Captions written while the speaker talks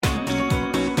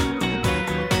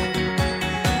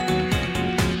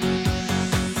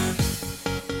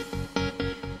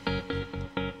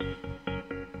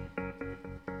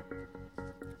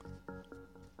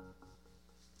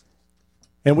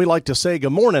And we like to say good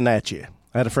morning at you.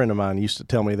 I had a friend of mine used to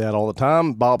tell me that all the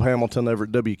time. Bob Hamilton over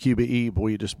at WQBE. Boy,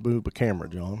 you just move a camera,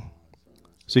 John.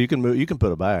 So you can move. You can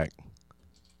put it back.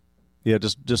 Yeah,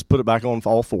 just put it back on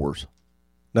all fours.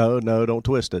 No, don't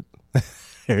twist it.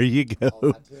 There you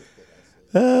go.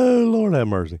 Oh, Lord have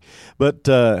mercy. But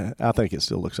I think it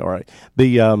still looks all right.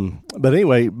 But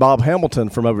anyway, Bob Hamilton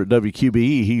from over at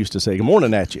WQBE, he used to say good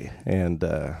morning at you. And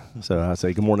so I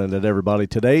say good morning at everybody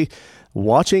today,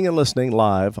 watching and listening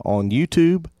live on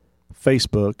YouTube,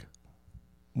 Facebook.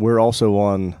 We're also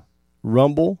on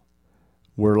Rumble.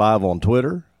 We're live on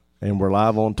Twitter. And we're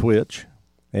live on Twitch.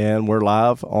 And we're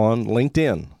live on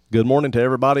LinkedIn. Good morning to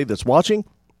everybody that's watching.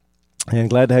 And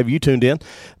glad to have you tuned in.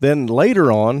 Then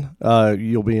later on,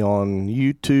 you'll be on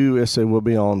YouTube. We'll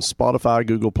be on Spotify,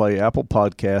 Google Play, Apple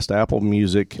Podcast, Apple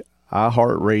Music,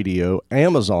 iHeartRadio,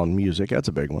 Amazon Music. That's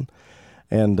a big one.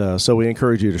 And so we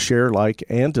encourage you to share, like,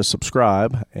 and to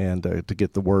subscribe and to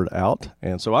get the word out.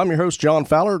 And so I'm your host, John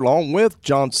Fowler, along with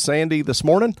John Sandy this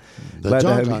morning. The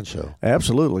John Show.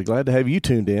 Absolutely. Glad to have you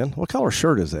tuned in. What color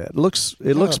shirt is that? It looks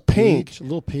pink. Peach, a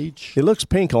little peach. It looks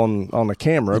pink on the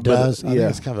camera. It does. I think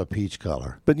it's kind of a peach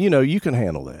color. But, you can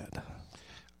handle that.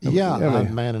 Yeah,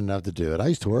 I'm man enough to do it. I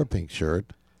used to wear a pink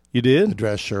shirt. You did? A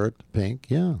dress shirt, pink,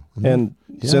 yeah. And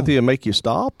Cynthia make you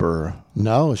stop, or?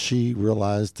 No, she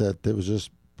realized that it was just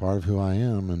part of who I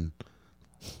am. And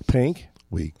pink?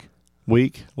 Weak.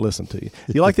 Listen to you.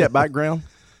 You like that background?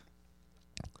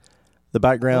 The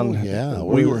background. Oh,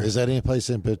 yeah. Is that any place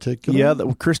in particular? Yeah,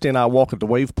 Christy and I walk at the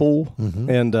wave pool,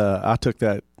 and I took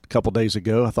that a couple days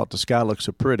ago. I thought the sky looked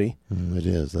so pretty. It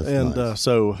is. That's and nice.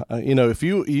 So, if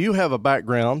you have a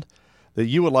background that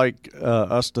you would like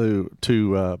us to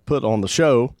put on the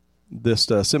show,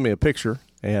 just send me a picture,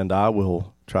 and I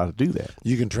will try to do that.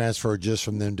 You can transfer just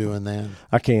from them doing that?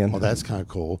 I can. Well, that's kind of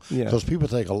cool. Yeah. Because people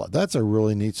take a lot. That's a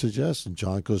really neat suggestion,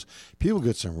 John, because people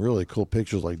get some really cool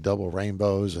pictures like double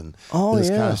rainbows and this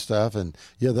kind of stuff. And,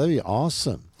 yeah, that'd be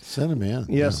awesome. Send them in.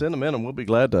 Yeah, send them in, and we'll be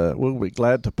glad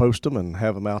to post them and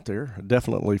have them out there.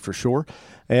 Definitely, for sure.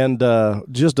 And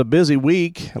just a busy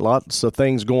week, lots of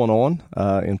things going on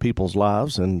in people's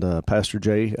lives. And Pastor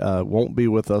Jay won't be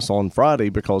with us on Friday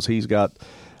because he's got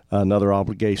another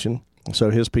obligation.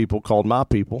 So his people called my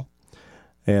people,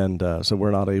 and so we're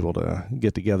not able to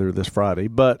get together this Friday.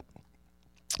 But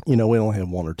we only have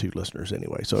one or two listeners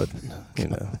anyway, so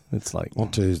it's like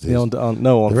on Tuesdays. On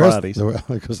Fridays.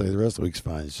 Because the rest of the week's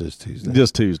fine. It's just Tuesdays.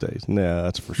 Just Tuesdays. No,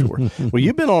 that's for sure. Well,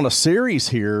 you've been on a series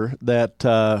here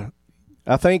that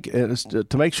I think,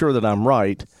 to make sure that I'm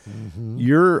right,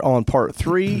 you're on part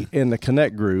 3 in the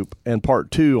Connect group and part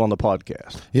 2 on the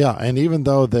podcast. Yeah, and even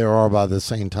though they are by the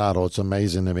same title, it's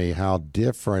amazing to me how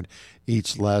different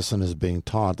each lesson is being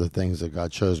taught, the things that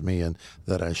God shows me and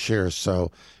that I share.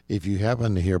 So if you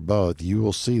happen to hear both, you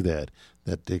will see that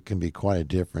there can be quite a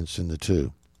difference in the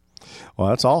two. Well,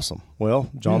 that's awesome.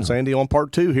 Well, John Sandy on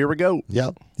part 2. Here we go.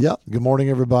 Yep. Good morning,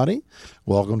 everybody.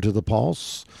 Welcome to the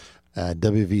Pulse at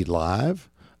WV Live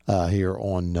here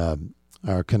on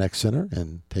our Connect Center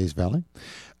in Taze Valley.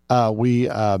 We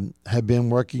have been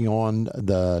working on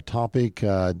the topic,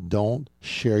 don't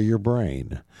share your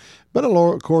brain. But,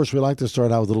 of course, we like to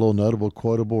start out with a little notable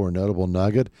quotable or notable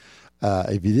nugget.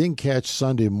 If you didn't catch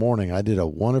Sunday morning, I did a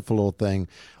wonderful little thing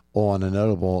on a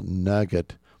notable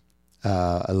nugget,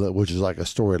 which is like a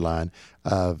storyline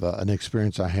of an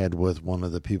experience I had with one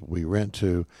of the people we rent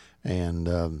to,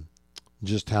 and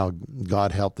just how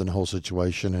God helped in the whole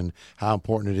situation, and how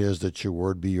important it is that your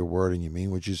word be your word, and you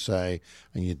mean what you say,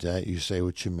 and you say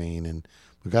what you mean. And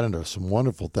we got into some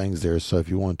wonderful things there, so if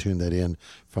you want to tune that in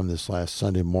from this last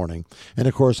Sunday morning. And,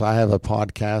 of course, I have a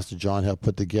podcast that John helped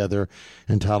put together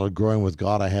entitled Growing with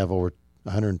God. I have over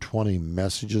 120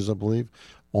 messages, I believe,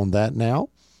 on that now.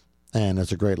 And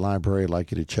it's a great library. I'd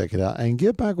like you to check it out. And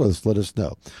get back with us. Let us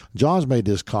know. John's made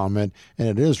this comment,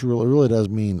 and it really does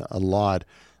mean a lot.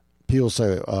 People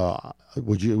say,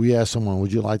 we ask someone,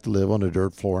 would you like to live on a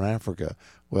dirt floor in Africa?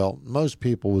 Well, most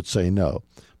people would say no.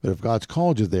 But if God's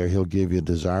called you there, he'll give you a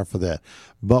desire for that.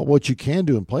 But what you can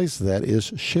do in place of that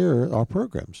is share our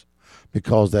programs,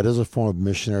 because that is a form of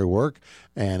missionary work,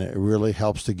 and it really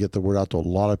helps to get the word out to a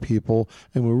lot of people.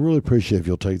 And we really appreciate if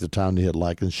you'll take the time to hit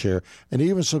like and share, and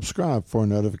even subscribe for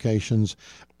notifications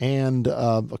and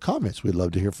comments. We'd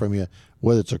love to hear from you,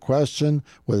 whether it's a question,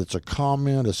 whether it's a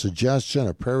comment, a suggestion,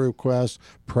 a prayer request,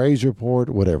 praise report,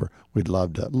 whatever. We'd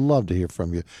love to hear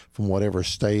from you from whatever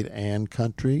state and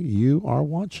country you are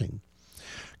watching.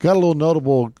 Got a little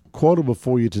notable quotable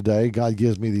for you today. God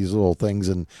gives me these little things,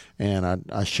 and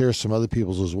I share some other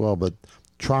people's as well. But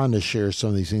trying to share some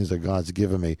of these things that God's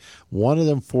given me. One of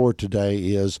them for today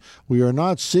is we are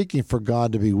not seeking for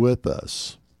God to be with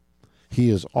us. He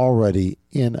is already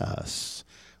in us,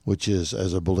 which is,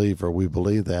 as a believer, we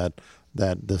believe that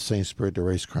the same Spirit that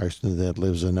raised Christ from the dead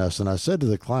lives in us. And I said to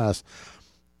the class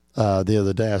the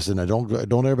other day, I said, now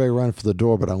don't everybody run for the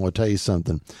door, but I'm going to tell you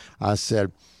something. I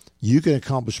said, you can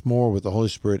accomplish more with the Holy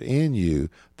Spirit in you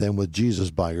than with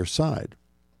Jesus by your side.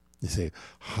 You say,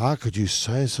 how could you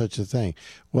say such a thing?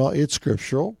 Well, it's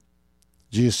scriptural.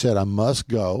 Jesus said, I must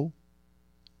go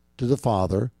to the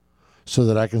Father so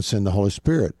that I can send the Holy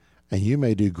Spirit, and you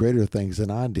may do greater things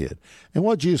than I did. And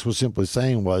what Jesus was simply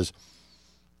saying was,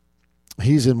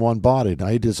 he's in one body. Now,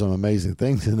 he did some amazing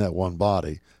things in that one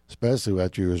body, especially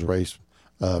after he was raised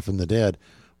from the dead,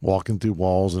 walking through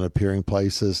walls and appearing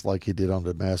places like he did on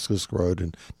Damascus Road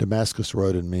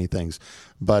and many things.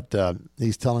 But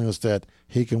he's telling us that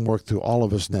he can work through all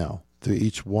of us now, through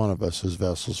each one of us as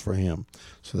vessels for him.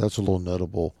 So that's a little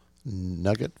notable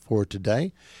nugget for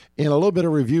today. And a little bit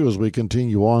of review as we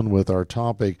continue on with our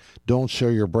topic, don't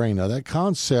share your brain. Now, that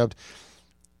concept,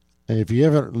 and if you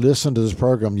haven't listened to this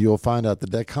program, you'll find out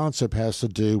that concept has to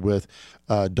do with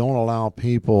don't allow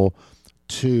people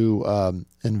to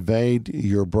invade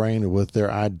your brain with their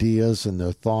ideas and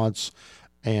their thoughts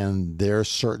and their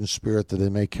certain spirit that they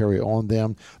may carry on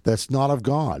them. That's not of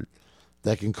God.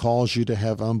 That can cause you to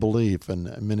have unbelief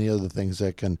and many other things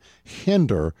that can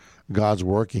hinder God's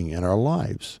working in our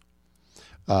lives.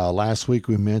 Last week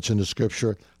we mentioned the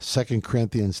scripture, 2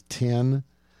 Corinthians 10,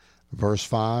 verse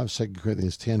 5, 2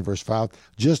 Corinthians 10, verse 5.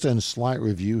 Just a slight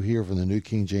review here from the New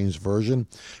King James Version.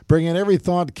 Bringing every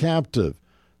thought captive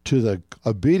to the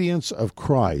obedience of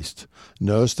Christ.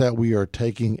 Notice that we are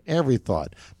taking every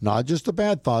thought, not just the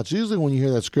bad thoughts. Usually when you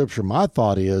hear that scripture, my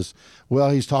thought is,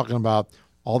 well, he's talking about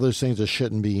all those things that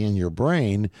shouldn't be in your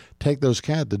brain. Take those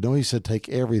captive. No, he said take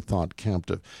every thought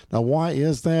captive. Now, why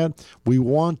is that? We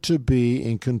want to be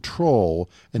in control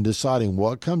in deciding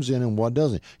what comes in and what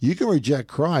doesn't. You can reject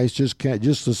Christ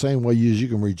just the same way as you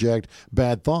can reject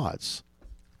bad thoughts.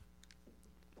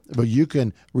 But you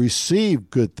can receive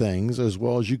good things as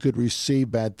well as you could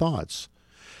receive bad thoughts.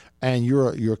 And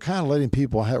you're kind of letting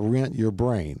people rent your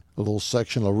brain, a little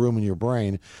section of room in your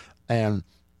brain, and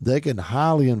they can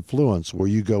highly influence where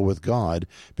you go with God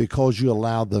because you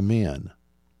allow them in.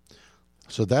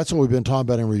 So that's what we've been talking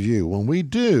about in review. When we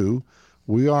do,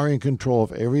 we are in control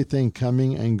of everything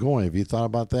coming and going. Have you thought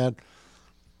about that?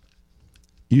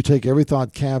 You take every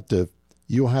thought captive,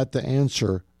 you'll have to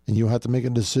answer and you'll have to make a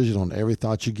decision on every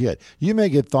thought you get. You may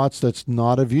get thoughts that's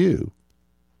not of you,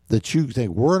 that you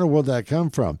think, where in the world did that come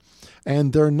from?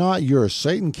 And they're not yours.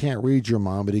 Satan can't read your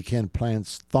mind, but he can plant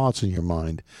thoughts in your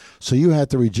mind. So you have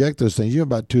to reject those things. You have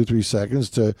about 2 or 3 seconds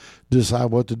to decide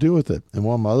what to do with it. And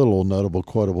one of my other little notable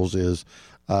quotables is,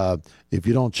 if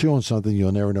you don't chew on something,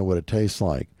 you'll never know what it tastes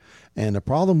like. And the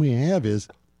problem we have is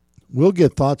we'll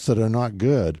get thoughts that are not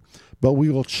good, but we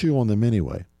will chew on them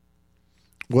anyway.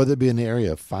 Whether it be in the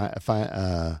area of fantasy,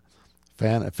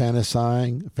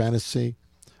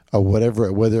 or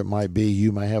whether it might be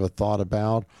you may have a thought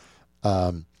about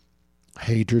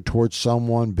hatred towards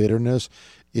someone, bitterness.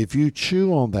 If you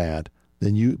chew on that,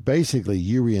 then you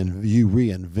reinvent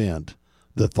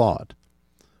the thought.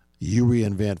 You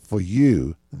reinvent for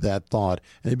you that thought,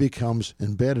 and it becomes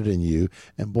embedded in you.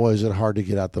 And boy, is it hard to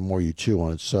get out the more you chew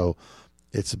on it. So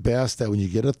it's best that when you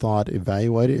get a thought,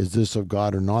 evaluate it. Is this of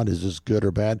God or not? Is this good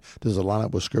or bad? Does it line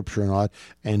up with Scripture or not?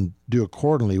 And do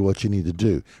accordingly what you need to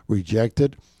do. Reject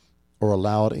it or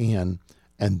allow it in.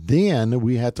 And then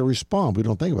we have to respond. We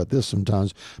don't think about this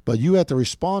sometimes, but you have to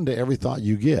respond to every thought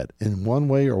you get in one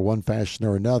way or one fashion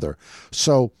or another.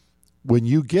 So when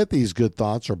you get these good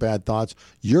thoughts or bad thoughts,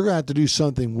 you're going to have to do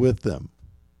something with them.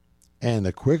 And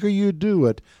the quicker you do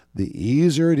it, the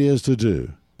easier it is to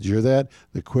do. Did you hear that?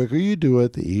 The quicker you do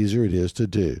it, the easier it is to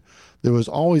do. There was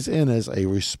always in us a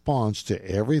response to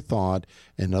every thought.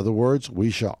 In other words, we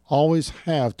shall always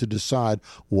have to decide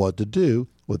what to do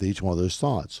with each one of those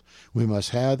thoughts. We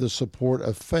must have the support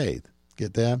of faith.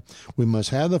 Get that? We must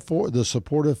have the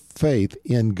support of faith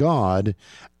in God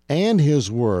and His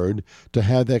Word to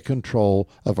have that control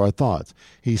of our thoughts.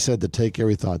 He said to take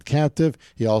every thought captive.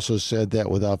 He also said that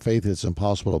without faith it's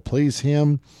impossible to please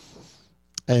Him.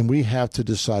 And we have to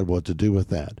decide what to do with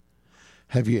that.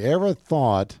 Have you ever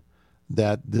thought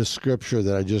that this scripture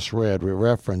that I just read, we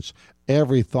reference,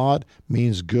 every thought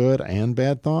means good and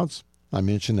bad thoughts? I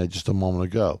mentioned that just a moment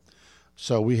ago.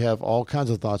 So we have all kinds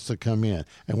of thoughts that come in,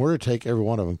 and we're to take every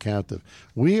one of them captive.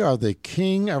 We are the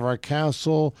king of our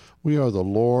castle. We are the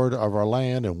Lord of our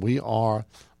land, and we are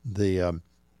the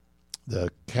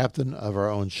captain of our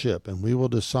own ship, and we will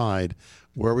decide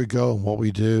where we go and what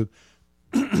we do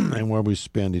and where we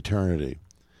spend eternity.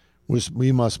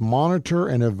 We must monitor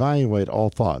and evaluate all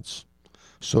thoughts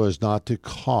so as not to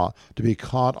be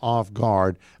caught off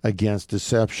guard against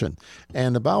deception.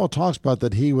 And the Bible talks about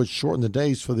that he would shorten the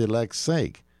days for the elect's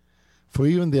sake, for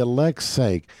even the elect's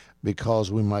sake,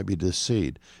 because we might be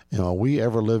deceived. Are we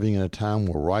ever living in a time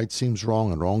where right seems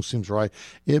wrong and wrong seems right?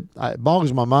 It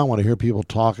boggles my mind when I hear people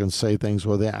talk and say things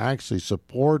where they actually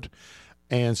support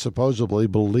and supposedly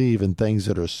believe in things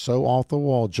that are so off the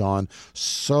wall, John,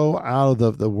 so out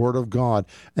of the Word of God.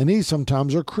 And these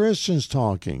sometimes are Christians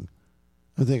talking.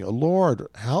 I think, Lord,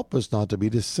 help us not to be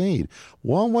deceived.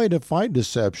 One way to fight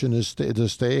deception is to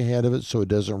stay ahead of it so it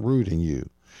doesn't root in you.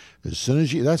 As soon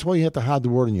as that's why you have to hide the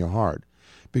Word in your heart.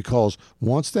 Because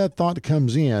once that thought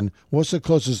comes in, what's the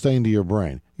closest thing to your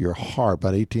brain? Your heart,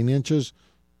 about 18 inches,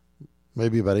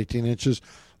 maybe about 18 inches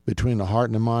between the heart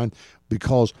and the mind.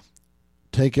 Because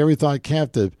take every thought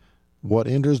captive, what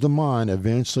enters the mind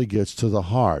eventually gets to the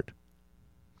heart.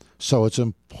 So it's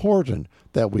important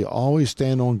that we always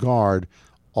stand on guard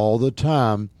all the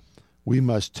time. We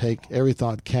must take every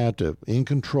thought captive, in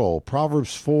control. Proverbs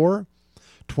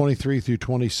 4:23 through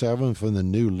 27 from the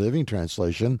New Living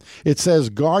Translation. It says,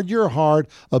 guard your heart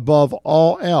above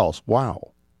all else.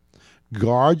 Wow.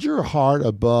 Guard your heart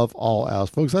above all else.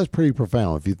 Folks, that's pretty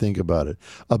profound if you think about it.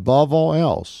 Above all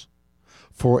else.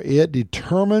 For it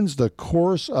determines the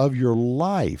course of your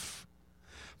life.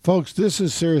 Folks, this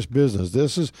is serious business.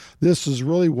 This is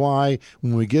really why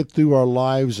when we get through our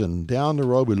lives and down the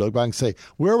road, we look back and say,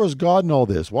 where was God in all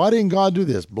this? Why didn't God do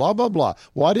this? Blah, blah, blah.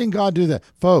 Why didn't God do that?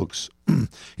 Folks,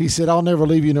 he said, I'll never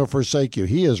leave you nor forsake you.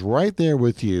 He is right there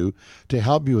with you to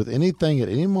help you with anything at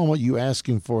any moment you ask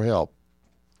him for help.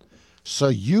 So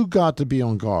you got to be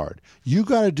on guard. You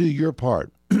got to do your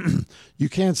part. You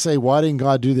can't say, why didn't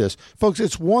God do this? Folks,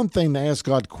 it's one thing to ask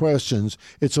God questions.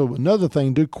 It's another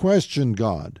thing to question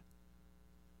God.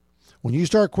 When you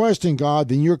start questioning God,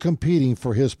 then you're competing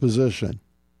for his position.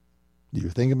 Do you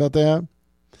think about that?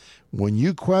 When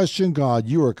you question God,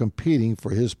 you are competing for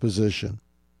his position.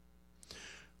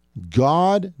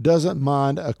 God doesn't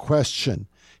mind a question.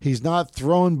 He's not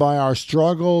thrown by our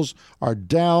struggles, our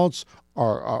doubts,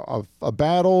 our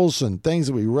battles and things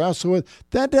that we wrestle with.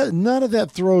 None of that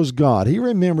throws God. He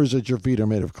remembers that your feet are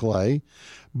made of clay,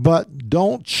 but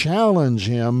don't challenge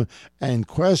him and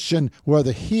question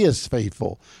whether he is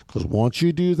faithful. Because once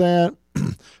you do that,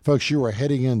 folks, you are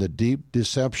heading into deep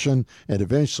deception, and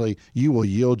eventually you will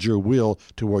yield your will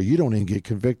to where you don't even get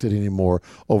convicted anymore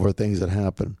over things that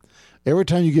happen. Every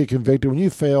time you get convicted, when you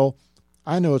fail,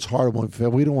 I know it's hard when we fail.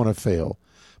 We don't want to fail.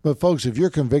 But folks, if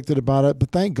you're convicted about it, but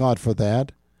thank God for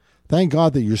that. Thank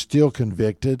God that you're still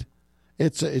convicted.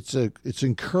 It's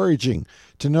encouraging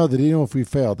to know that even if we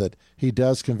fail, that he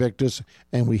does convict us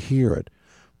and we hear it.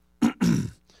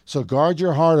 So guard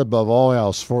your heart above all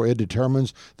else, for it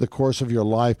determines the course of your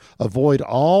life. Avoid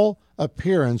all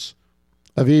appearance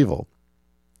of evil.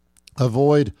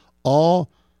 Avoid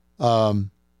all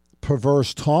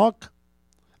perverse talk.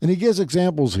 And he gives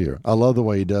examples here. I love the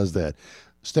way he does that.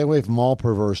 Stay away from all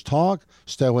perverse talk.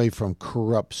 Stay away from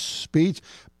corrupt speech.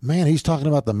 Man, he's talking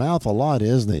about the mouth a lot,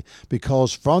 isn't he?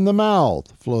 Because from the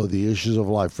mouth flow the issues of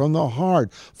life. From the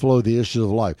heart flow the issues of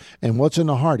life. And what's in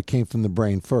the heart came from the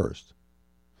brain first.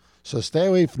 So stay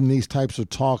away from these types of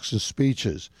talks and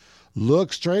speeches.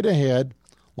 Look straight ahead,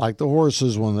 like the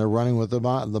horses when they're running with the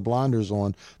blinders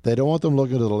on. They don't want them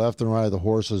looking to the left and right of the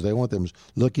horses. They want them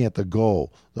looking at the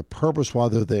goal, the purpose why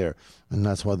they're there. And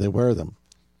that's why they wear them.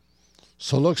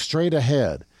 So look straight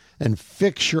ahead and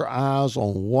fix your eyes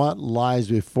on what lies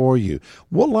before you.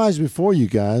 What lies before you,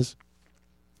 guys?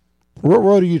 What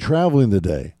road are you traveling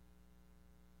today?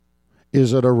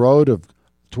 Is it a road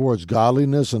towards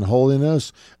godliness and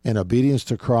holiness and obedience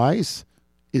to Christ?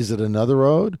 Is it another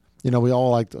road? We all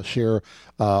like to share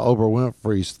Oprah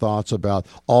Winfrey's thoughts about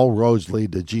all roads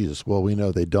lead to Jesus. Well, we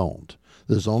know they don't.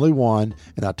 There's only one,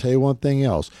 and I'll tell you one thing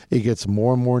else. It gets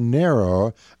more and more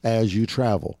narrow as you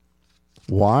travel.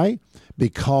 Why?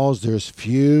 Because there's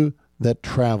few that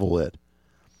travel it.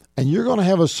 And you're going to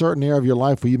have a certain area of your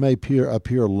life where you may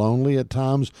appear lonely at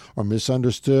times or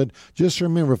misunderstood. Just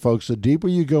remember, folks, the deeper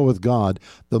you go with God,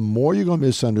 the more you're going to be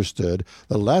misunderstood,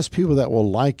 the less people that will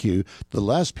like you, the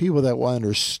less people that will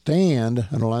understand,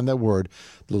 underline that word,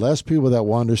 the less people that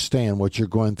will understand what you're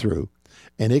going through.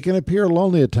 And it can appear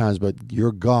lonely at times, but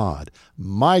your God,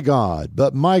 my God,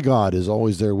 but my God is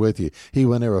always there with you. He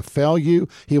will never fail you.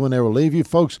 He will never leave you.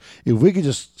 Folks, if we could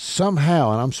just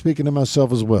somehow, and I'm speaking to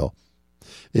myself as well,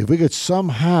 if we could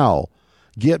somehow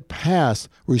get past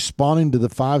responding to the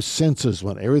five senses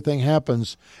when everything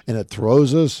happens and it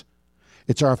throws us,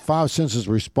 It's our five senses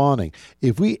responding.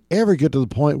 If we ever get to the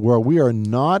point where we are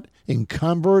not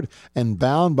encumbered and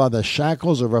bound by the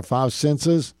shackles of our five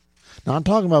senses, now I'm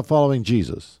talking about following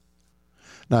Jesus.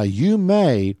 Now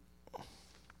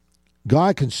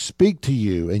God can speak to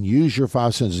you and use your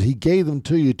five senses. He gave them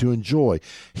to you to enjoy.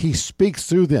 He speaks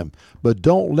through them. But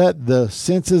don't let the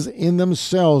senses in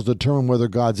themselves determine whether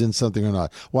God's in something or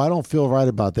not. Well, I don't feel right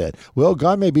about that. Well,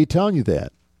 God may be telling you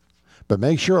that. But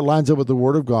make sure it lines up with the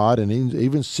Word of God, and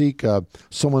even seek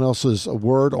someone else's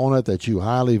word on it that you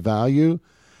highly value.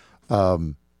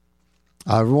 Every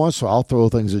once in a while, I'll throw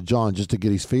things at John just to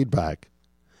get his feedback,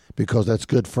 because that's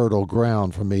good fertile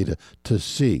ground for me to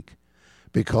seek,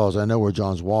 because I know where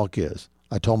John's walk is.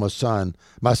 I told my son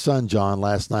John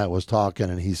last night was talking,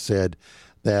 and he said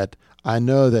that I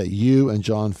know that you and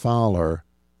John Fowler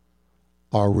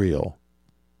are real.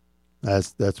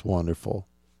 That's wonderful.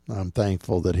 I'm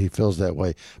thankful that he feels that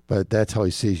way, but that's how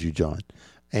he sees you, John,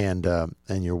 and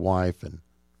your wife, and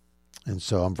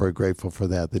so I'm very grateful for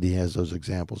that he has those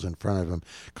examples in front of him,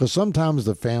 because sometimes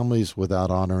the family's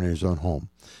without honor in his own home.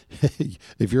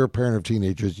 If you're a parent of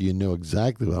teenagers, you know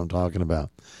exactly what I'm talking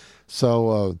about.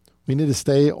 So we need to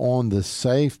stay on the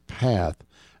safe path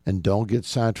and don't get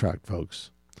sidetracked, folks.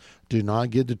 Do not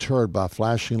get deterred by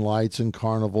flashing lights and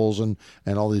carnivals and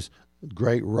all these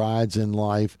great rides in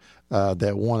life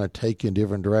that want to take you in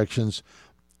different directions.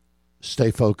 Stay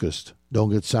focused. Don't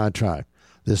get sidetracked.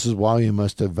 This is why you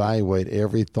must evaluate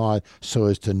every thought so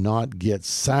as to not get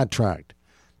sidetracked.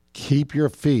 Keep your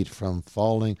feet from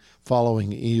following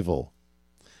evil.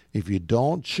 If you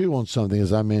don't chew on something,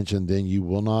 as I mentioned, then you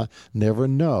will never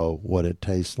know what it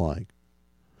tastes like.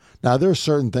 Now, there are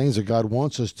certain things that God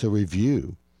wants us to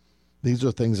review. These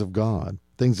are things of God,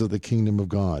 things of the kingdom of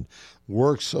God,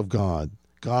 works of God,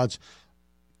 God's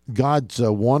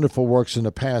wonderful works in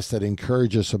the past that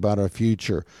encourage us about our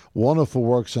future, wonderful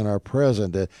works in our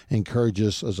present that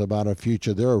encourages us about our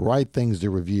future. There are right things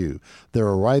to review. There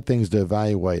are right things to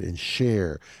evaluate and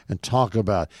share and talk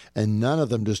about, and none of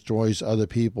them destroys other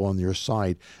people on your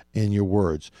sight in your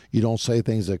words. You don't say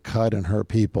things that cut and hurt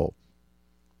people.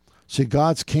 See,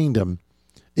 God's kingdom,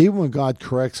 even when God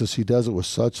corrects us, he does it with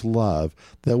such love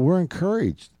that we're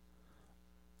encouraged.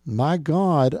 My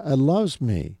God loves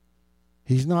me.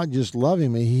 He's not just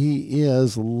loving me, he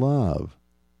is love.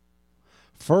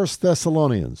 1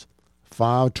 Thessalonians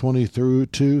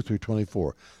 5:22 through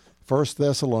 24. 1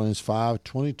 Thessalonians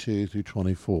 5:22 through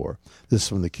 24. This is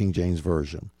from the King James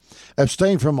Version.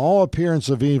 Abstain from all appearance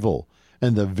of evil,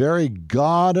 and the very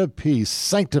God of peace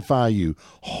sanctify you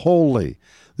wholly.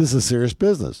 This is serious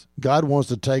business. God wants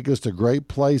to take us to great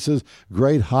places,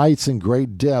 great heights, and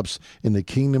great depths in the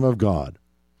kingdom of God.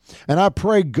 And I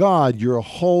pray, God, your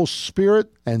whole spirit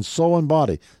and soul and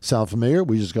body. Sound familiar?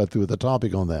 We just got through the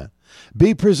topic on that.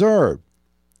 Be preserved.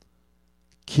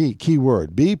 Key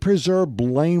word. Be preserved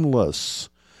blameless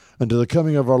unto the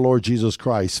coming of our Lord Jesus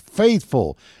Christ.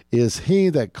 Faithful is he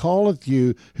that calleth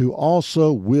you, who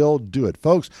also will do it.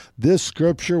 Folks, this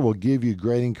scripture will give you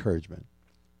great encouragement.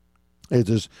 It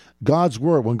is God's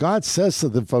word. When God says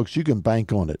something, folks, you can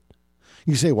bank on it.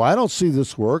 You say, well, I don't see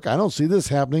this work. I don't see this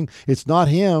happening. It's not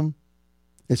him.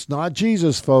 It's not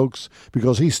Jesus, folks,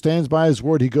 because he stands by his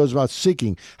word. He goes about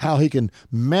seeking how he can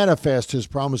manifest his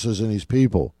promises in his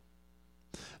people.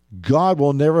 God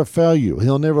will never fail you.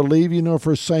 He'll never leave you nor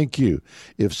forsake you.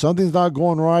 If something's not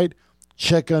going right,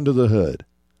 check under the hood.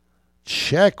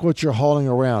 Check what you're hauling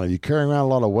around. Are you carrying around a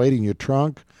lot of weight in your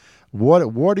trunk? What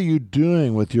are you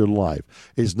doing with your life?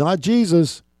 It's not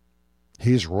Jesus.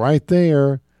 He's right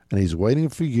there. And he's waiting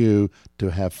for you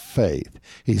to have faith.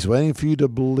 He's waiting for you to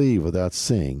believe without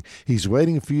seeing. He's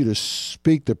waiting for you to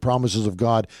speak the promises of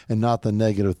God and not the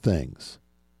negative things.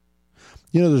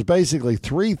 You know, there's basically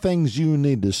three things you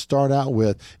need to start out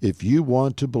with if you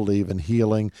want to believe in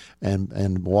healing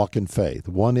and walk in faith.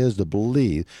 One is to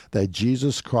believe that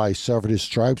Jesus Christ suffered his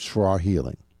stripes for our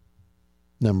healing.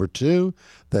 Number two,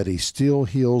 that he still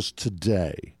heals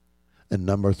today. And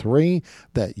number three,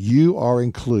 that you are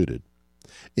included.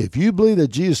 If you believe that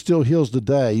Jesus still heals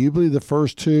today, you believe the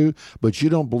first two, but you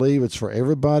don't believe it's for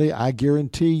everybody, I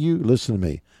guarantee you, listen to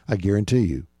me, I guarantee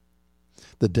you,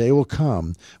 the day will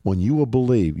come when you will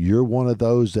believe you're one of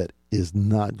those that is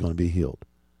not going to be healed.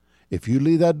 If you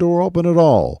leave that door open at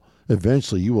all,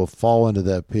 eventually you will fall into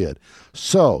that pit.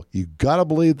 So you've got to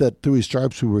believe that through his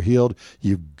stripes we were healed.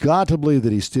 You've got to believe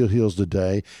that he still heals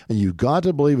today, and you've got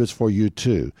to believe it's for you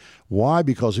too. Why?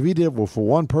 Because if he did it for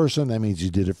one person, that means he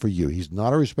did it for you. He's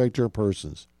not a respecter of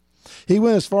persons. He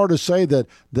went as far to say that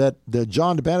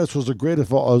John the Baptist was the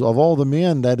greatest of all the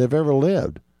men that have ever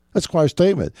lived. That's quite a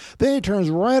statement. Then he turns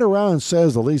right around and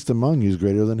says, the least among you is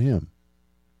greater than him.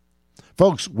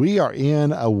 Folks, we are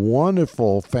in a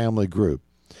wonderful family group.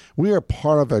 We are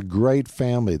part of a great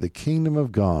family, the kingdom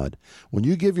of God. When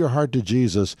you give your heart to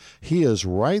Jesus, he is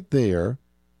right there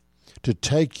to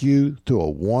take you through a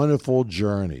wonderful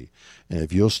journey. And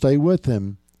if you'll stay with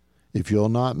him, if you'll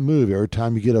not move every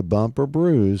time you get a bump or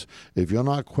bruise, if you'll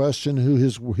not question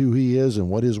who he is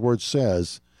and what his word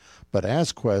says, but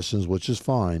ask questions, which is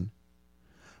fine,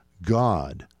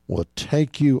 God will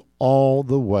take you all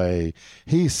the way.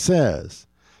 He says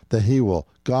that he will,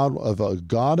 a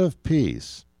God of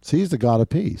peace. See, he's the God of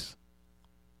peace.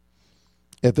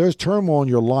 If there's turmoil in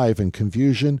your life and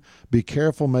confusion, be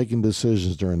careful making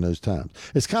decisions during those times.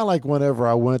 It's kind of like whenever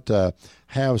I went to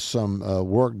have some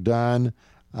work done,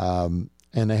 and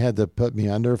they had to put me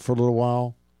under for a little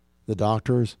while, the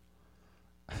doctors.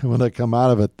 When I come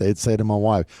out of it, they'd say to my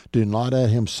wife, do not let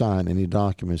him sign any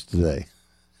documents today.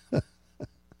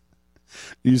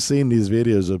 You've seen these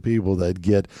videos of people that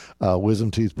get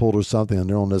wisdom teeth pulled or something, and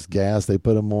they're on this gas. They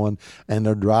put them on, and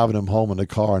they're driving them home in the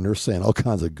car, and they're saying all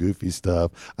kinds of goofy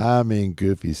stuff. I mean,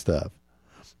 goofy stuff.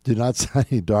 Do not sign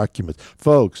any documents.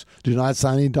 Folks, do not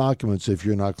sign any documents if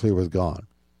you're not clear with God.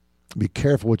 Be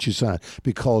careful what you sign,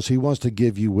 because he wants to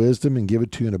give you wisdom and give it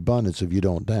to you in abundance if you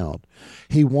don't doubt.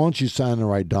 He wants you signing the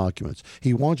right documents.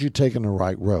 He wants you taking the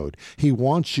right road. He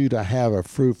wants you to have a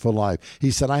fruitful life. He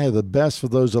said, I have the best for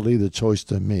those that leave the choice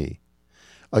to me.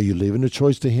 Are you leaving the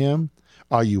choice to him?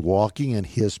 Are you walking in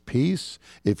his peace?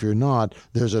 If you're not,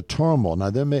 there's a turmoil.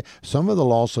 Now, some of the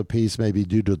loss of peace may be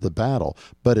due to the battle,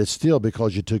 but it's still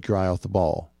because you took your eye off the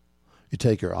ball. You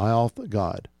take your eye off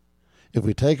God. If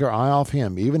we take our eye off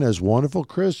him, even as wonderful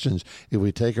Christians, if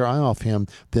we take our eye off him,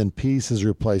 then peace is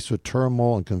replaced with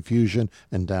turmoil and confusion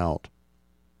and doubt.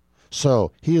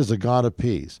 So he is a God of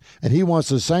peace, and he wants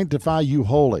to sanctify you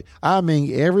wholly. I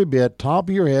mean every bit, top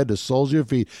of your head to soles of your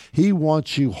feet. He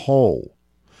wants you whole,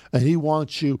 and he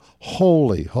wants you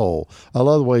wholly whole. I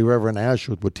love the way Reverend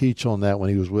Ashworth would teach on that when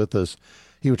he was with us.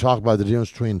 He would talk about the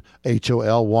difference between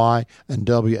H-O-L-Y and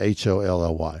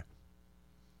W-H-O-L-L-Y.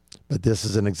 But this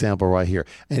is an example right here.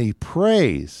 And he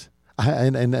prays,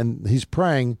 and he's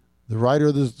praying, the writer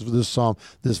of this psalm,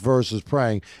 this verse is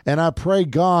praying, and I pray,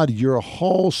 God, your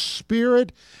whole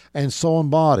spirit and soul and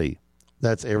body,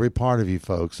 that's every part of you,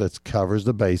 folks, that covers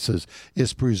the bases,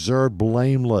 is preserved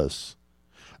blameless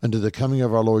unto the coming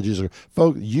of our Lord Jesus.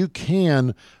 Folks, you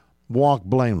can walk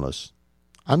blameless.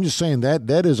 I'm just saying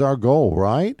that is our goal,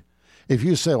 right? If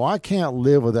you say, well, I can't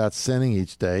live without sinning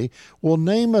each day, well,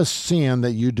 name a sin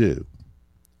that you do.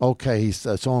 Okay,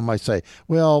 someone might say,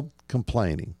 well,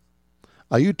 complaining.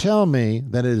 Are you telling me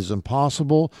that it is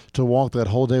impossible to walk that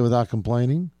whole day without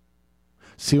complaining?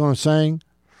 See what I'm saying?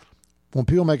 When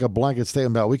people make a blanket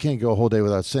statement about we can't go a whole day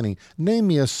without sinning, name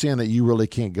me a sin that you really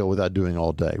can't go without doing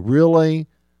all day. Really?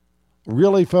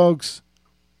 Really, folks?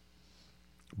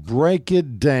 Break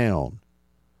it down.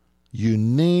 You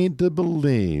need to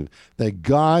believe that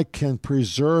God can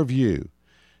preserve you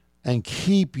and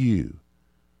keep you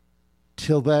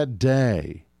till that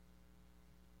day.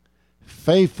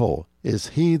 Faithful is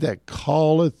he that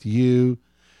calleth you,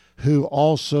 who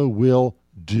also will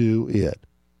do it.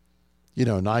 You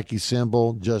know, Nike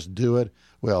symbol, just do it.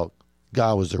 Well,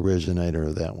 God was the originator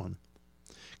of that one.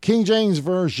 King James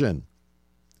Version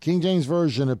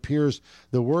appears,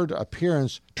 the word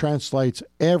appearance translates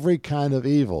every kind of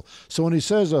evil. So when he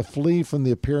says flee from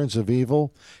the appearance of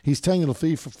evil, he's telling you to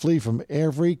flee from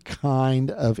every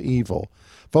kind of evil.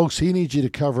 Folks, he needs you to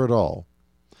cover it all.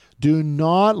 Do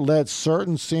not let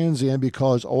certain sins in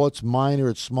because, it's minor,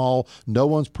 it's small, no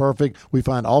one's perfect. We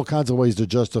find all kinds of ways to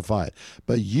justify it.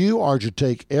 But you are to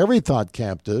take every thought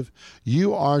captive.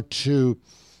 You are to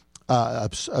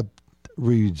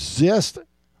resist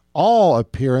all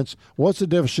appearance. What's the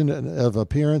definition of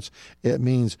appearance? It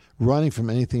means running from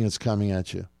anything that's coming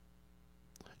at you.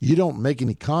 You don't make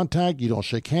any contact. You don't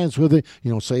shake hands with it.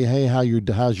 You don't say, hey,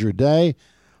 how's your day?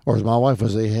 Or as my wife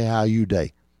would say, hey, how you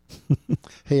day?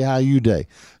 Hey, how you day?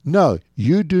 No,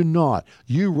 you do not.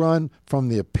 You run from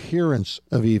the appearance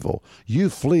of evil. You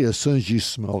flee as soon as you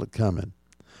smell it coming.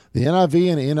 The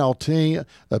NIV and NLT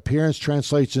appearance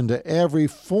translates into every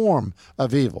form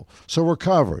of evil. So we're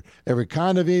covered. Every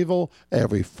kind of evil,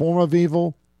 every form of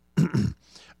evil,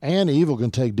 and evil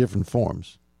can take different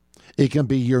forms. It can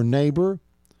be your neighbor.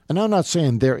 And I'm not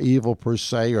saying they're evil per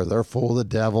se or they're full of the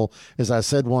devil. As I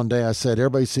said one day, I said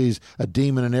everybody sees a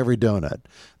demon in every donut.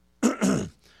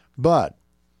 But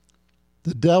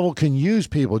the devil can use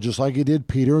people just like he did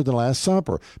Peter at the Last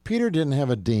Supper. Peter didn't have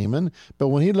a demon, but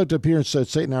when he looked up here and said,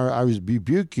 Satan, I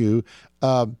rebuke you,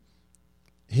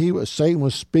 Satan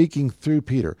was speaking through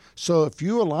Peter. So if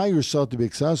you allow yourself to be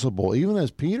accessible, even as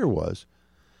Peter was,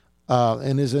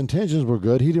 and his intentions were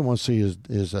good. He didn't want to see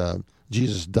his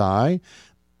Jesus die,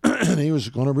 and he was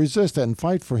going to resist that and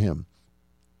fight for him.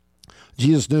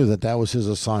 Jesus knew that that was his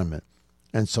assignment,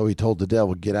 and so he told the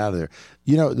devil, get out of there.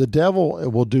 You know, the devil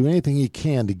will do anything he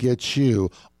can to get you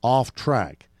off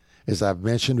track. As I've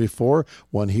mentioned before,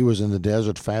 when he was in the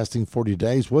desert fasting 40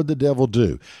 days, what did the devil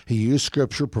do? He used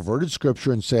Scripture, perverted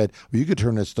Scripture, and said, well, you could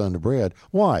turn that stone to bread.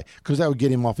 Why? Because that would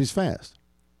get him off his fast.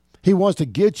 He wants to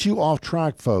get you off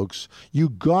track, folks. You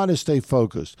got to stay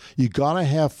focused. You got to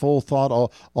have full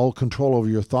thought, all control over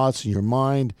your thoughts and your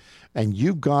mind, and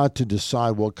you've got to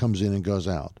decide what comes in and goes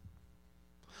out.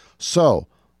 So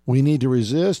we need to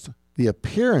resist the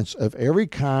appearance of every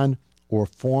kind or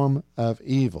form of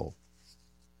evil.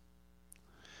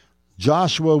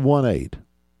 Joshua 1:8.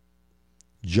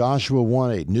 Joshua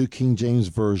 1:8, New King James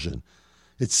Version.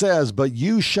 It says, but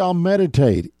you shall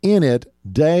meditate in it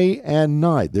day and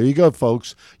night. There you go,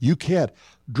 folks. You can't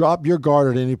drop your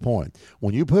guard at any point.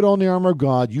 When you put on the armor of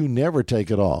God, you never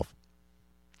take it off.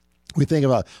 We think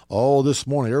about, this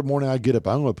morning, every morning I get up,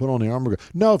 I'm going to put on the armor of God.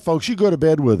 No, folks, you go to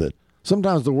bed with it.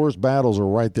 Sometimes the worst battles are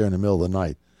right there in the middle of the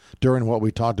night. During what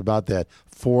we talked about, that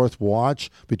fourth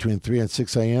watch between 3 and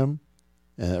 6 a.m.,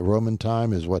 Roman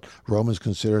time is what Romans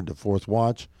considered the fourth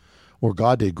watch, where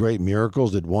God did great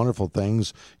miracles, did wonderful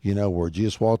things, where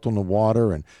Jesus walked on the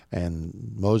water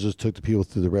and Moses took the people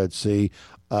through the Red Sea.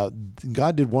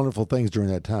 God did wonderful things during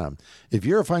that time. If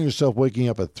you ever find yourself waking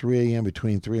up at 3 a.m.,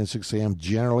 between 3 and 6 a.m.,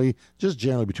 generally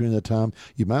between that time,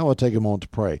 you might want to take a moment to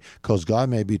pray, because God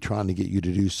may be trying to get you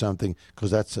to do something, because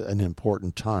that's an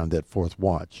important time, that fourth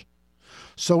watch.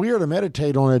 So we are to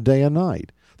meditate on it day and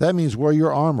night. That means wear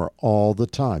your armor all the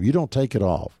time. You don't take it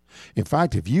off. In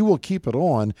fact, if you will keep it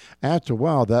on, after a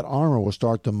while, that armor will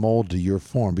start to mold to your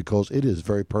form, because it is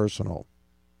very personal.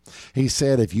 He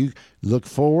said, if you look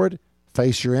forward,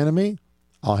 face your enemy,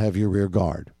 I'll have your rear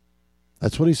guard.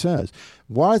 That's what he says.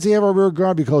 Why does he have a rear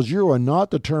guard? Because you are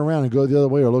not to turn around and go the other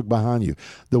way or look behind you.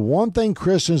 The one thing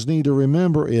Christians need to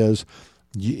remember is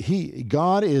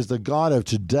God is the God of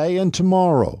today and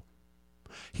tomorrow.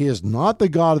 He is not the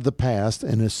God of the past.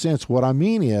 In a sense, what I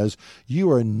mean is, you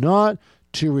are not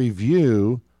to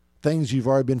review things you've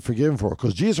already been forgiven for.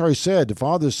 Because Jesus already said, the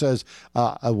Father says,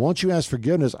 once you ask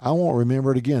forgiveness, I won't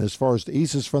remember it again. As far as the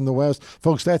east is from the west,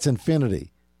 folks, that's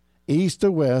infinity. East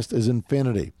to west is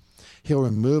infinity. He'll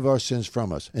remove our sins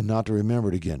from us and not to remember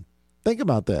it again. Think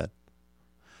about that.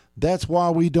 That's why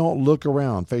we don't look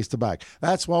around face to back.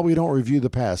 That's why we don't review the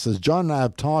past. As John and I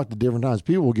have talked at different times,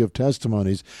 people will give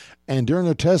testimonies, and during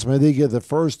their testimony, they give the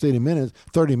first 30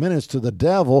 minutes to the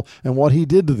devil and what he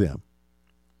did to them.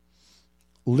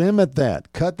 Limit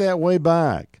that. Cut that way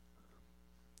back.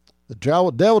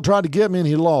 The devil tried to get me, and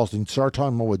he lost. And start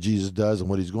talking about what Jesus does and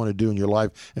what he's going to do in your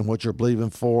life and what you're believing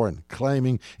for and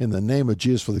claiming in the name of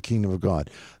Jesus for the kingdom of God.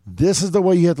 This is the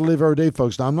way you have to live every day,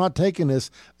 folks. Now, I'm not taking this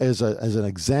as an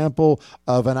example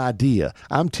of an idea.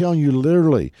 I'm telling you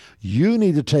literally, you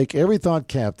need to take every thought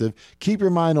captive, keep your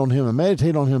mind on him, and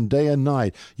meditate on him day and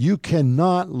night. You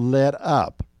cannot let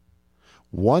up.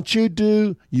 Once you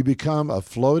do, you become a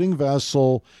floating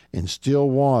vessel in still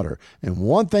water. And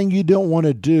one thing you don't want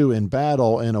to do in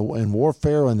battle, in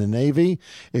warfare in the Navy,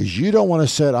 is you don't want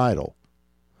to sit idle.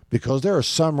 Because there are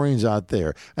submarines out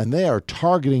there, and they are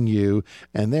targeting you,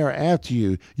 and they are after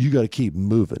you. You got to keep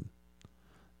moving.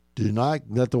 Do not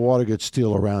let the water get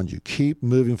still around you. Keep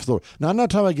moving forward. Now, I'm not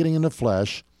talking about getting in the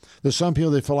flesh. There's some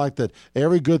people, they feel like that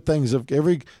everything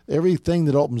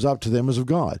that opens up to them is of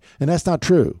God. And that's not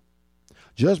true.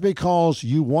 Just because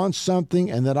you want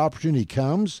something and that opportunity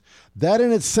comes, that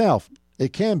in itself,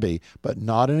 it can be, but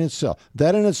not in itself.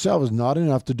 That in itself is not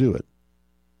enough to do it.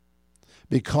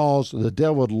 Because the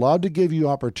devil would love to give you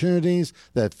opportunities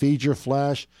that feed your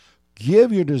flesh.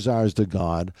 Give your desires to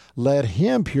God. Let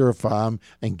him purify them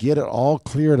and get it all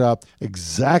cleared up,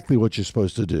 exactly what you're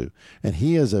supposed to do. And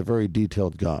he is a very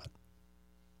detailed God.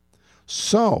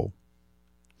 So,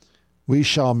 we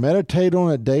shall meditate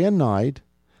on it day and night,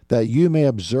 that you may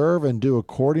observe and do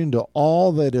according to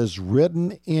all that is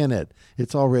written in it.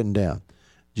 It's all written down.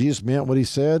 Jesus meant what he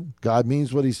said. God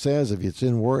means what he says. If it's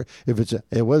in word, they talk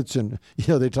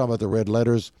about the red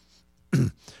letters.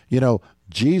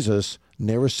 Jesus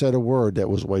never said a word that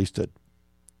was wasted.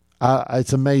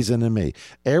 It's amazing to me.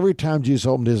 Every time Jesus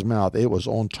opened his mouth, it was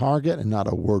on target and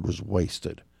not a word was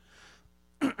wasted.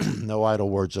 No idle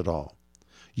words at all.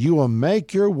 You will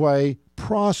make your way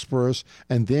prosperous,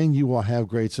 and then you will have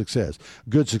great success.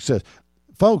 Good success.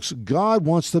 Folks, God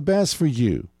wants the best for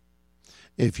you.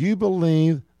 If you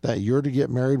believe that you're to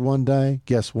get married one day,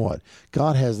 guess what?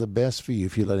 God has the best for you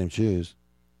if you let him choose.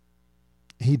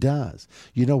 He does.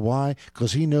 You know why?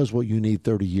 Because he knows what you need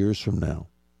 30 years from now.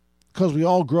 Because we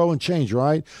all grow and change,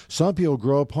 right? Some people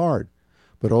grow apart.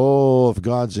 But if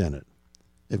God's in it,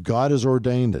 if God has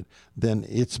ordained it, then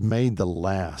it's made to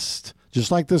last.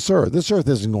 Just like this earth. This earth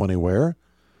isn't going anywhere.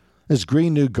 This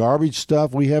green new garbage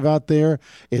stuff we have out there,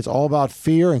 it's all about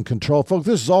fear and control. Folks,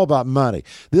 this is all about money.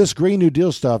 This Green New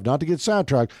Deal stuff, not to get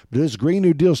sidetracked, but this Green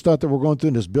New Deal stuff that we're going through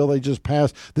in this bill they just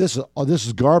passed, this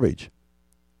is garbage.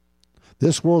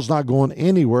 This world's not going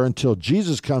anywhere until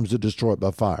Jesus comes to destroy it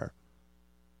by fire.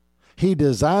 He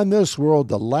designed this world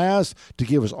to last, to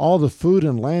give us all the food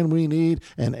and land we need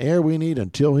and air we need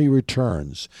until he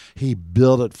returns. He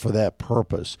built it for that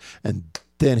purpose, and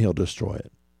then he'll destroy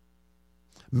it.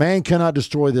 Man cannot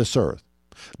destroy this earth.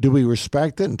 Do we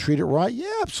respect it and treat it right?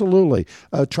 Yeah, absolutely.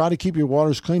 Try to keep your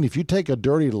waters clean. If you take a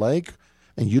dirty lake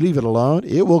and you leave it alone,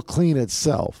 it will clean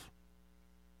itself.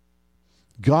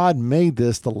 God made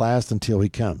this to last until he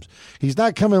comes. He's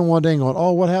not coming one day and going,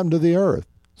 what happened to the earth?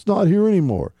 It's not here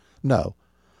anymore. No.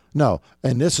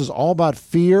 And this is all about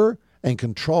fear and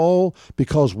control,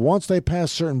 because once they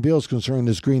pass certain bills concerning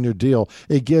this Green New Deal,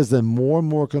 it gives them more and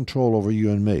more control over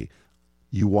you and me.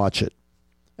 You watch it.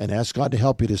 And ask God to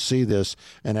help you to see this,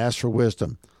 and ask for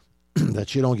wisdom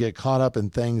that you don't get caught up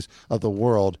in things of the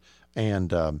world,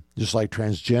 and just like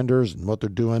transgenders and what they're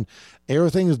doing.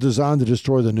 Everything is designed to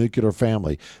destroy the nuclear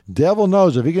family. Devil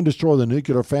knows if he can destroy the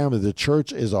nuclear family, the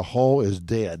church as a whole is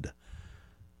dead.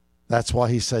 That's why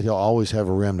he said he'll always have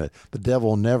a remnant. The devil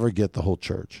will never get the whole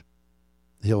church.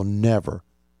 He'll never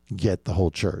get the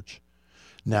whole church.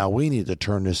 Now we need to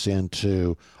turn this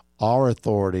into our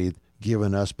authority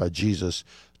given us by Jesus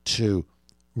to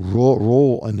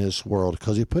rule in this world,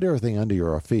 because he put everything under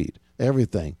your feet,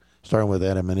 everything, starting with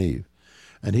Adam and Eve.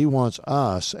 And he wants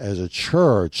us as a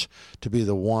church to be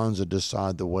the ones that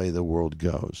decide the way the world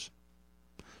goes,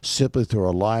 simply through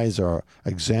our lives, our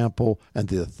example, and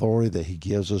the authority that he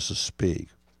gives us to speak.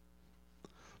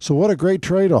 So what a great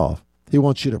trade-off. He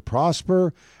wants you to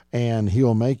prosper, and he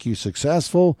will make you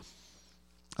successful.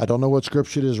 I don't know what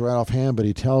scripture it is right offhand, but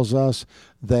he tells us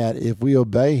that if we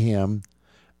obey him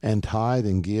and tithe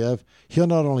and give, he'll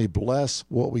not only bless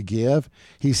what we give,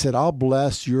 he said, I'll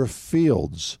bless your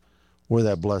fields where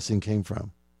that blessing came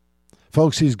from.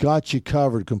 Folks, he's got you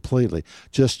covered completely.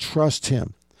 Just trust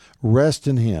him. Rest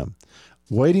in him.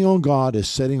 Waiting on God is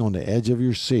sitting on the edge of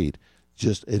your seat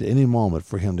just at any moment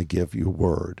for him to give you a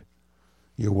word.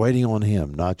 You're waiting on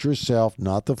him, not yourself,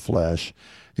 not the flesh.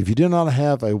 If you do not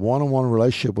have a one-on-one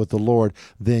relationship with the Lord,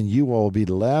 then you will be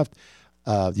left,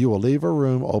 you will leave a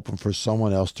room open for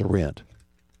someone else to rent.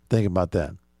 Think about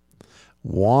that.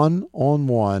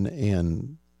 One-on-one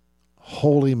in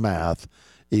holy math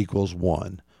equals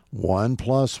one. 1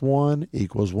 + 1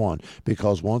 = 1.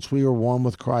 Because once we are one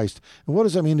with Christ, and what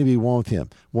does that mean to be one with him?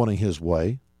 Wanting his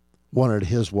way, wanting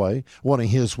his way, wanting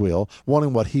his will,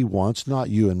 wanting what he wants, not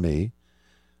you and me.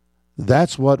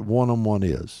 That's what one-on-one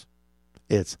is.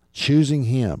 It's choosing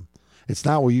him. It's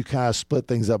not where you kind of split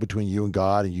things up between you and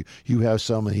God, and you have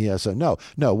some and he has some. No,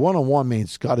 one-on-one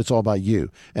means, God, it's all about you.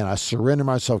 And I surrender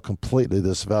myself completely to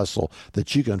this vessel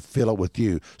that you can fill it with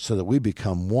you, so that we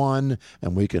become one,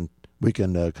 and we can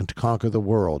conquer the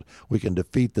world. We can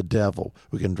defeat the devil.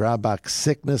 We can drive back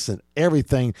sickness and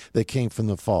everything that came from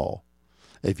the fall.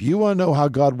 If you want to know how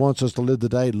God wants us to live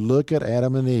today, look at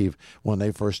Adam and Eve when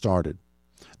they first started.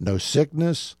 No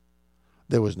sickness.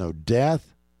 There was no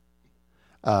death.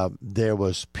 There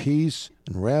was peace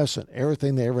and rest, and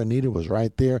everything they ever needed was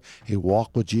right there. He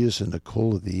walked with Jesus in the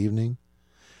cool of the evening.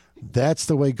 That's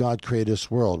the way God created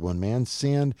this world. When man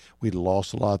sinned, we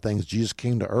lost a lot of things. Jesus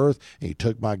came to earth, and he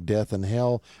took back death and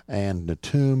hell and the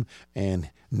tomb, and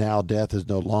now death is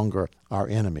no longer our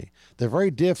enemy. The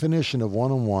very definition of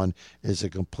one-on-one is a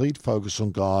complete focus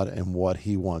on God and what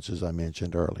he wants, as I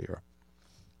mentioned earlier.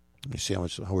 Let me see how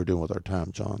we're doing with our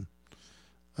time, John.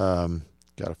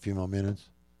 Got a few more minutes?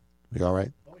 We all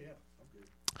right? Oh, yeah.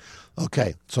 I'm good.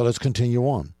 Okay, so let's continue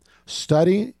on.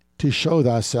 Study to show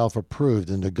thyself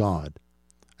approved unto God,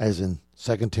 as in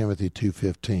 2 Timothy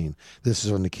 2:15. This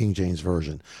is from the King James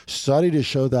Version. Study to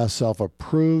show thyself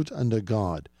approved unto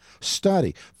God.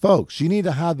 Study. Folks, you need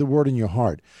to hide the word in your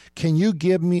heart. Can you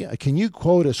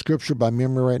quote a scripture by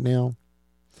memory right now?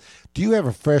 Do you have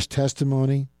a fresh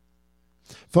testimony?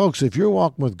 Folks, if you're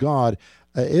walking with God,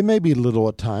 it may be little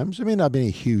at times. It may not be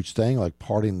a huge thing like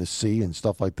parting the sea and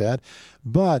stuff like that.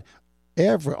 But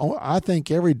I think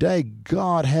every day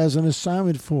God has an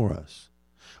assignment for us.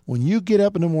 When you get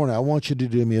up in the morning, I want you to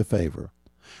do me a favor.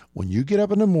 When you get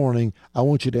up in the morning, I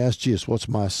want you to ask Jesus, what's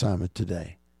my assignment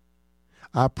today?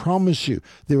 I promise you,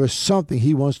 there is something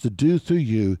he wants to do through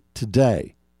you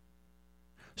today.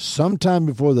 sometime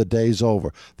before the day's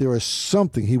over, there is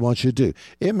something he wants you to do.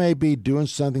 It may be doing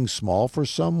something small for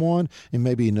someone. It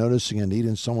may be noticing a need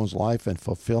in someone's life and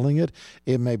fulfilling it.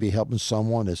 It may be helping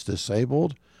someone that's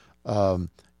disabled. On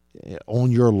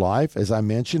your life, as I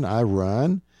mentioned, I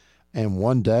run. And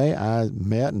one day I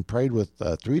met and prayed with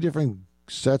 3 different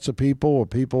sets of people or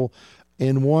people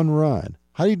in one run.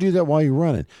 How do you do that while you're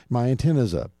running? My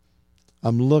antenna's up.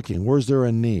 I'm looking. Where's there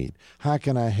a need? How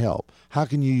can I help? How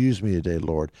can you use me today,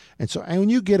 Lord? And when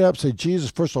you get up, say, Jesus,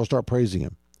 first of all, start praising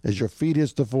him. As your feet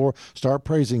hits the floor, start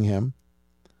praising him.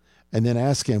 And then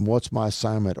ask him, what's my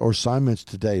assignment or assignments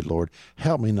today, Lord?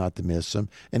 Help me not to miss them.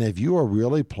 And if you are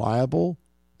really pliable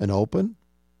and open,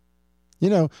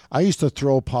 I used to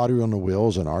throw pottery on the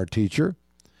wheels, an art teacher.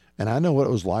 And I know what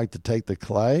it was like to take the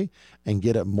clay and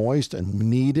get it moist and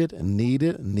knead it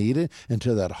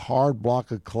until that hard block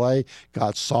of clay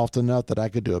got soft enough that I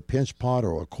could do a pinch pot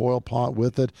or a coil pot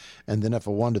with it. And then if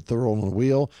I wanted to throw it on the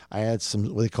wheel, I add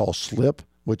some what they call slip,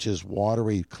 which is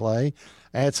watery clay.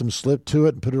 Add some slip to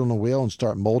it and put it on the wheel and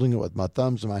start molding it with my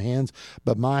thumbs and my hands.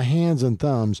 But my hands and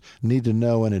thumbs need to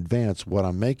know in advance what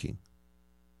I'm making.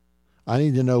 I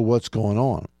need to know what's going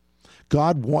on.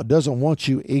 God doesn't want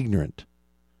you ignorant.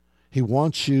 He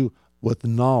wants you with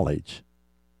knowledge.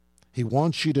 He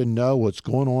wants you to know what's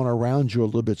going on around you a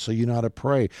little bit so you know how to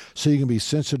pray, so you can be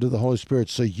sensitive to the Holy Spirit,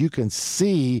 so you can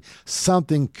see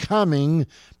something coming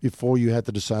before you have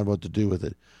to decide what to do with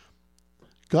it.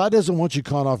 God doesn't want you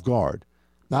caught off guard.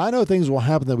 Now, I know things will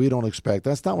happen that we don't expect.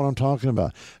 That's not what I'm talking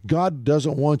about. God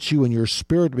doesn't want you and your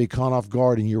spirit to be caught off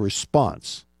guard in your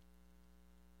response.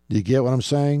 Do you get what I'm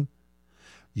saying?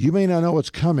 You may not know what's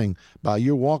coming, but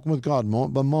you're walking with God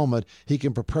moment by moment. He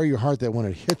can prepare your heart that when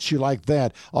it hits you like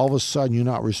that, all of a sudden you're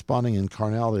not responding in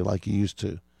carnality like you used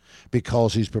to,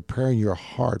 because he's preparing your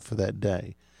heart for that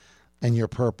day and your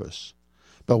purpose.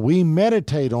 But we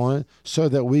meditate on it so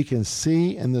that we can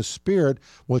see in the Spirit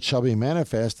what shall be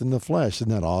manifest in the flesh. Isn't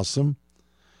that awesome?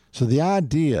 So the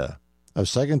idea of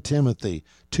 2 Timothy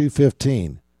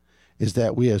 2:15 is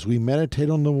that as we meditate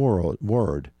on the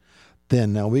word,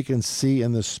 then now we can see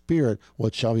in the Spirit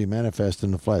what shall be manifest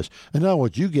in the flesh. In other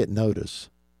words, you get notice.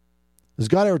 Has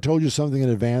God ever told you something in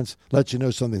advance, let you know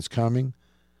something's coming?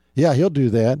 Yeah, he'll do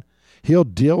that. He'll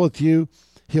deal with you.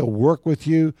 He'll work with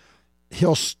you.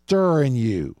 He'll stir in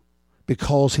you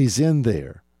because he's in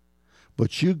there.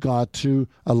 But you got to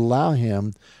allow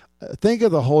him. Think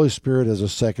of the Holy Spirit as a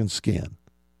second skin.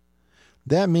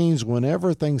 That means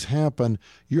whenever things happen,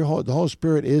 the Holy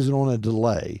Spirit isn't on a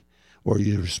delay, or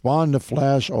you respond in the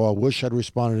flesh, I wish I'd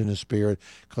responded in the Spirit,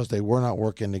 because they were not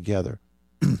working together.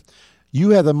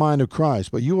 You have the mind of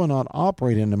Christ, but you will not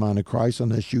operate in the mind of Christ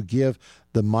unless you give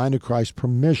the mind of Christ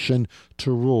permission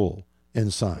to rule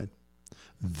inside.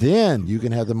 Then you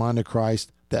can have the mind of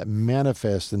Christ that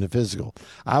manifests in the physical.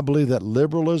 I believe that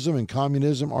liberalism and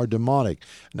communism are demonic.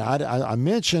 Now, I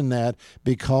mention that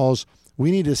because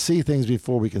we need to see things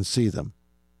before we can see them.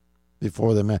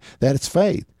 That it's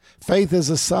faith. Faith is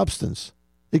a substance.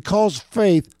 It calls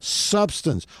faith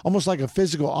substance, almost like a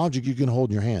physical object you can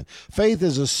hold in your hand. Faith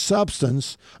is a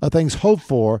substance of things hoped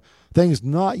for, things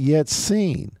not yet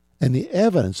seen, and the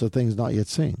evidence of things not yet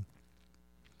seen.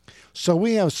 So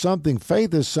we have something,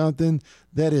 faith is something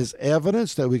that is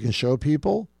evidence that we can show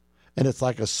people, and it's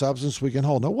like a substance we can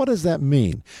hold. Now, what does that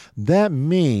mean? That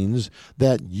means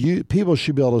that people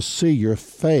should be able to see your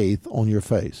faith on your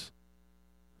face.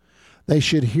 They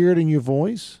should hear it in your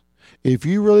voice. If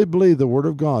you really believe the Word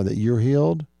of God that you're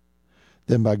healed,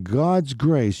 then by God's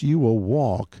grace you will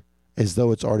walk as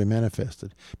though it's already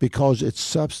manifested, because it's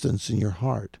substance in your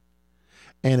heart.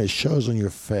 And it shows on your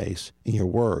face, in your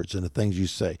words, and the things you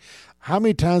say. How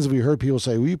many times have you heard people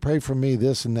say, will you pray for me,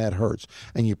 this and that hurts?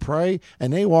 And you pray,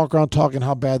 and they walk around talking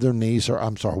how bad their knees are,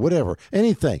 whatever,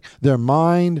 anything. Their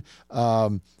mind,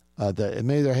 maybe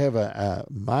they have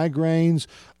migraines.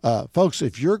 Folks,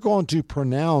 if you're going to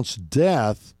pronounce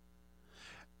death,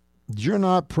 you're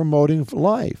not promoting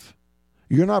life.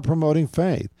 You're not promoting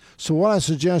faith. So what I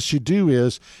suggest you do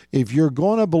is, if you're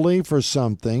going to believe for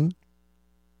something,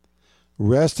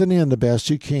 rest in Him the best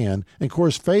you can. And of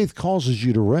course, faith causes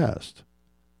you to rest.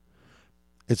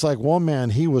 It's like one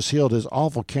man, he was healed his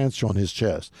awful cancer on his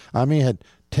chest. I mean, he had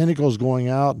tentacles going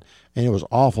out, and it was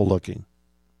awful looking.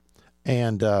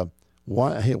 And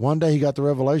one day he got the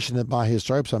revelation that by His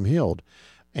stripes I'm healed.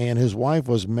 And his wife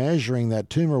was measuring that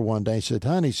tumor one day. He said,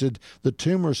 honey, the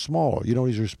tumor's smaller. You know what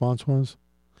his response was?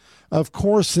 Of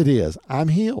course it is. I'm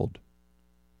healed.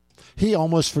 He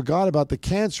almost forgot about the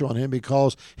cancer on him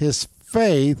because his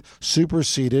faith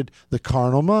superseded the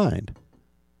carnal mind.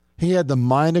 He had the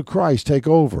mind of Christ take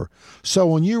over. So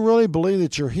when you really believe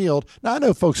that you're healed, now I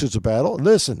know, folks, it's a battle.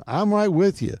 Listen, I'm right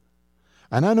with you.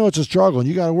 And I know it's a struggle, and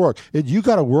you got to work. You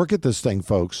got to work at this thing,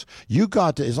 folks.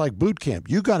 It's like boot camp.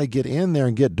 You got to get in there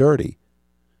and get dirty.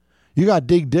 You got to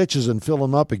dig ditches and fill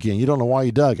them up again. You don't know why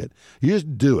you dug it. You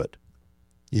just do it.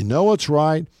 You know what's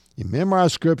right. You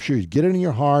memorize Scripture. You get it in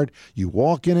your heart. You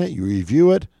walk in it. You review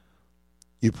it.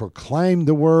 You proclaim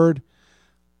the Word.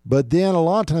 But then a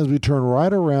lot of times we turn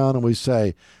right around and we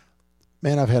say,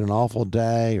 man, I've had an awful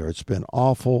day, or it's been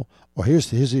awful, or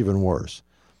here's even worse.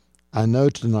 I know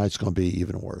tonight's going to be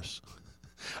even worse.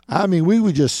 I mean, we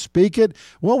would just speak it.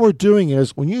 What we're doing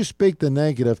is, when you speak the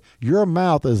negative, your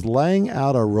mouth is laying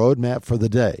out a roadmap for the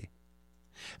day,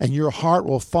 and your heart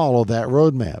will follow that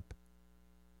roadmap.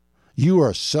 You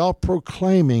are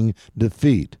self-proclaiming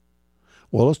defeat.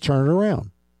 Well, let's turn it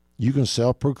around. You can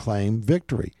self-proclaim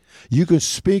victory. You can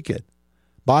speak it.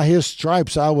 By his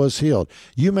stripes I was healed.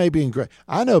 You may be in great.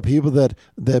 I know people that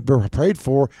were prayed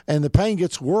for, and the pain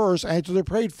gets worse after they're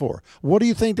prayed for. What do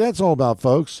you think that's all about,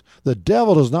 folks? The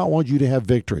devil does not want you to have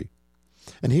victory.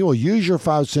 And he will use your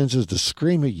five senses to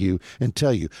scream at you and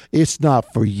tell you, it's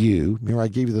not for you. Remember, I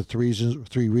gave you the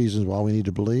three reasons why we need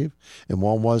to believe? And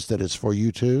one was that it's for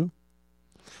you too.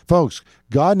 Folks,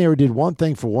 God never did one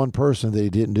thing for one person that he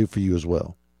didn't do for you as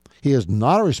well. He is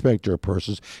not a respecter of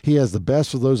persons. He has the best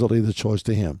for those that leave the choice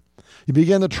to him. You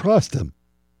begin to trust him.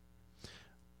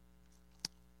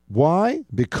 Why?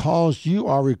 Because you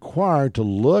are required to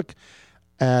look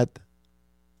at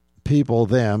people,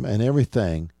 them, and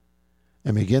everything,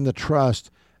 and begin to trust.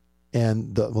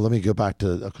 And let me go back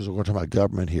to, because we're talking about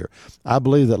government here. I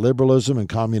believe that liberalism and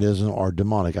communism are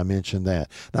demonic. I mentioned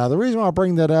that. Now, the reason why I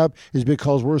bring that up is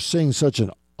because we're seeing such an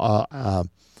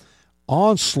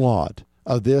onslaught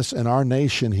of this in our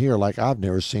nation here like I've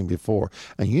never seen before.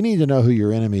 And you need to know who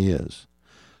your enemy is.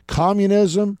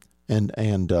 Communism and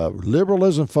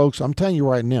liberalism, folks, I'm telling you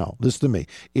right now, listen to me,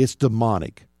 it's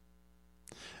demonic.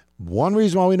 One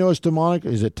reason why we know it's demonic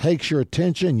is it takes your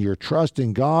attention, your trust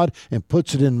in God, and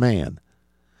puts it in man.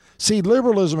 See,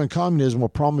 liberalism and communism will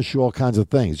promise you all kinds of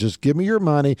things. Just give me your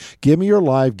money, give me your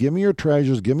life, give me your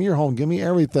treasures, give me your home, give me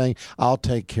everything. I'll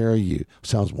take care of you.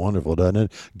 Sounds wonderful, doesn't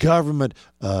it? Government,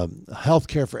 health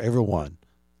care for everyone.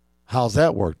 How's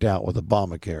that worked out with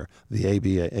Obamacare, the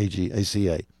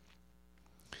ACA?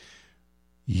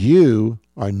 You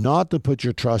are not to put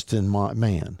your trust in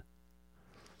man.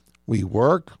 We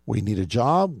work, we need a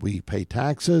job, we pay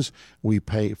taxes, we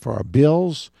pay for our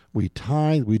bills, we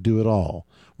tithe, we do it all.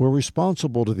 We're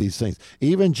responsible to these things.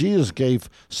 Even Jesus gave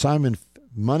Simon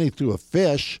money through a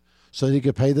fish so that he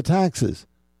could pay the taxes.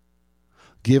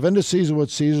 Give unto Caesar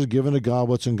what's Caesar's, give unto God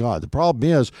what's in God. The problem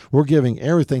is we're giving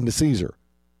everything to Caesar.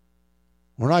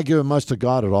 We're not giving much to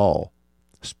God at all,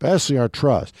 especially our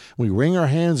trust. We wring our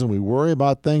hands and we worry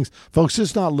about things. Folks,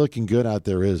 it's not looking good out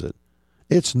there, is it?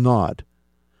 It's not.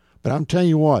 But I'm telling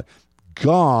you what,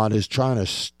 God is trying to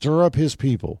stir up his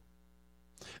people.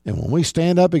 And when we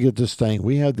stand up against this thing,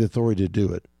 we have the authority to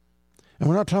do it. And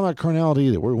we're not talking about carnality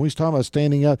either. When we talk about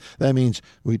standing up, that means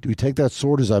we take that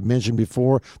sword, as I've mentioned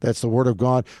before. That's the word of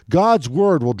God. God's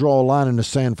word will draw a line in the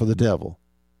sand for the devil.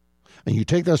 And you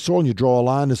take that sword and you draw a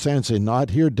line in the sand and say, not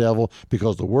here, devil,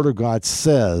 because the word of God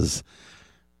says,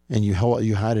 and you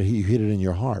hide it, you hid it in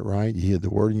your heart, right? You hid the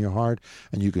word in your heart,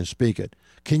 and you can speak it.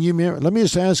 Can you? Let me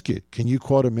just ask you, can you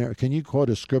quote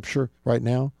a scripture right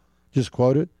now? Just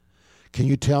quote it. Can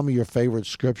you tell me your favorite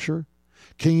scripture?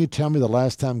 Can you tell me the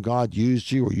last time God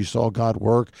used you or you saw God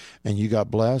work and you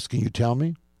got blessed? Can you tell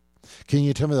me? Can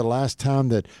you tell me the last time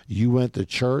that you went to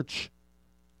church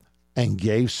and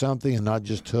gave something and not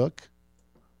just took?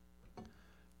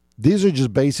 These are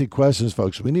just basic questions,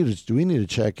 folks. We need to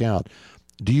check out.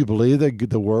 Do you believe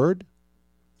the word?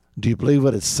 Do you believe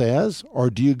what it says? Or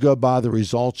do you go by the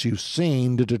results you've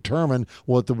seen to determine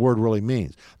what the word really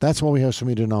means? That's why we have so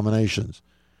many denominations.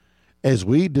 As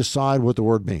we decide what the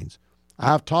word means.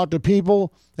 I've talked to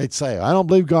people, they'd say, I don't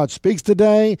believe God speaks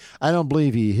today. I don't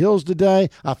believe he heals today.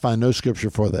 I find no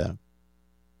scripture for that.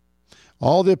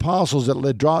 All the apostles that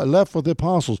left with the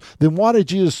apostles, then why did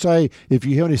Jesus say, if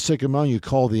you have any sick among you,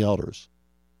 call the elders?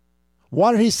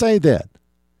 Why did he say that?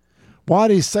 Why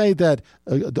did he say that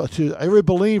to every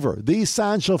believer? These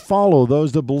signs shall follow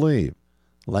those that believe.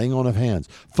 Laying on of hands.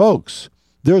 Folks,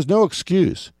 there's no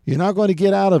excuse. You're not going to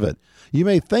get out of it. You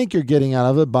may think you're getting out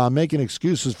of it by making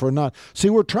excuses for not. See,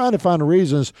 we're trying to find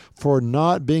reasons for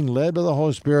not being led by the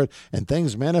Holy Spirit and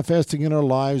things manifesting in our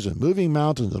lives and moving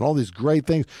mountains and all these great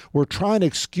things. We're trying to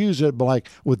excuse it like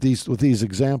with these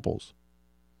examples.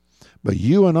 But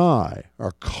you and I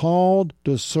are called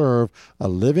to serve a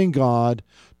living God,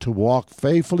 to walk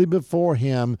faithfully before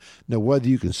him, now whether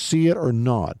you can see it or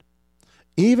not.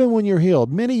 Even when you're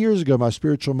healed. Many years ago, my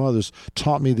spiritual mothers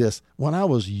taught me this when I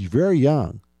was very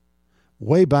young,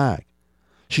 way back.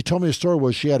 She told me a story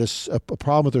where she had a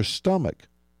problem with her stomach,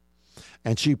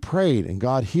 and she prayed, and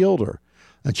God healed her.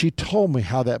 And she told me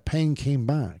how that pain came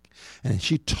back. And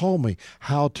she told me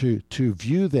how to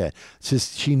view that.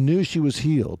 She knew she was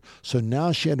healed. So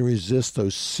now she had to resist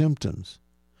those symptoms.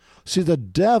 See, the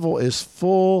devil is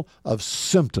full of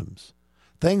symptoms.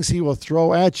 Things he will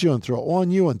throw at you and throw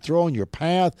on you and throw in your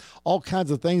path. All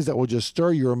kinds of things that will just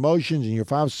stir your emotions and your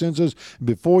five senses.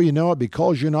 Before you know it,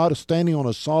 because you're not standing on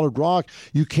a solid rock,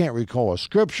 you can't recall a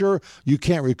scripture. You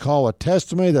can't recall a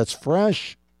testimony that's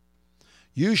fresh.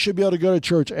 You should be able to go to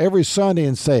church every Sunday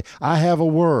and say, I have a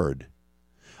word.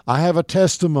 I have a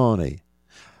testimony.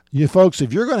 You folks,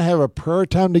 if you're going to have a prayer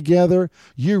time together,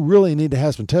 you really need to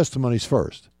have some testimonies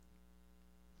first.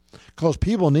 Because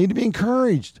people need to be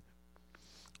encouraged.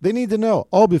 They need to know,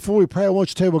 oh, before we pray, I want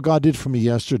you to tell you what God did for me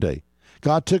yesterday.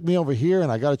 God took me over here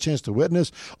and I got a chance to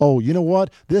witness. Oh, you know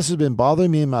what? This has been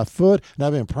bothering me in my foot and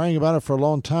I've been praying about it for a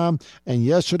long time. And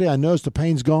yesterday I noticed the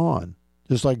pain's gone.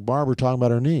 Just like Barbara talking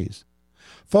about her knees.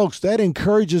 Folks, that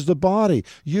encourages the body.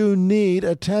 You need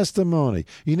a testimony.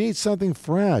 You need something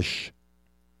fresh.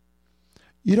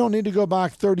 You don't need to go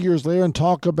back 30 years later and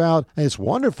talk about, and it's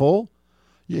wonderful,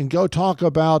 you can go talk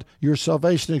about your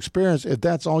salvation experience if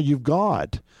that's all you've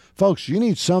got. Folks, you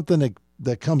need something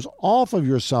that comes off of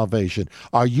your salvation.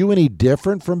 Are you any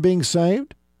different from being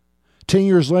saved? 10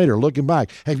 years later, looking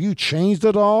back, have you changed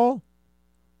at all?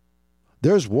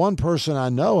 There's one person I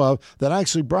know of that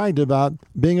actually bragged about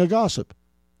being a gossip.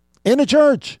 In the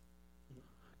church.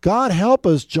 God help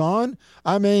us, John.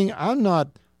 I mean, I'm not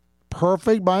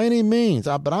perfect by any means,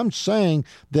 but I'm saying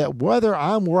that whether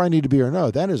I'm where I need to be or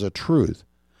no, that is a truth.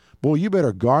 Boy, you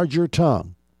better guard your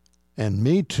tongue. And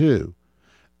me too.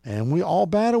 And we all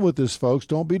battle with this, folks.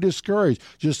 Don't be discouraged.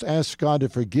 Just ask God to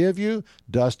forgive you,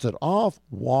 dust it off,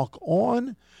 walk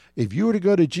on. If you were to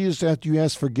go to Jesus after you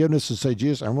ask forgiveness and say,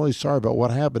 Jesus, I'm really sorry about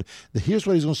what happened, here's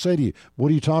what he's going to say to you.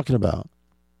 What are you talking about?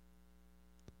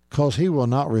 Because he will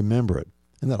not remember it.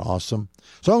 Isn't that awesome?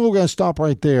 So I'm going to stop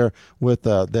right there with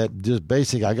that just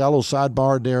basic. I got a little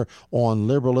sidebar there on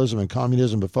liberalism and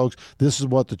communism, but folks, this is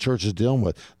what the church is dealing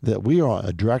with, that we are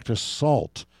a direct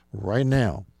assault right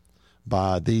now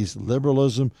by these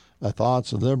liberalism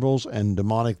thoughts, liberals and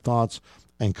demonic thoughts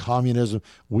and communism.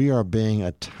 We are being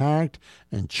attacked,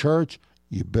 and church,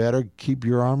 you better keep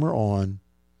your armor on.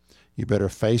 You better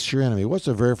face your enemy. What's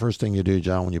the very first thing you do,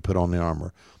 John, when you put on the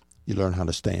armor? You learn how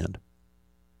to stand.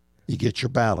 You get your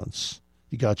balance.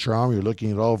 You got your armor. You're looking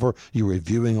it over. You're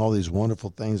reviewing all these wonderful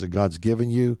things that God's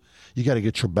given you. You got to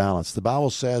get your balance. The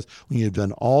Bible says when you've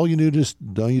done all you know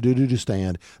to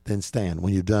stand, then stand.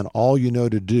 When you've done all you know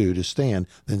to do to stand,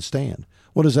 then stand.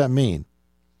 What does that mean?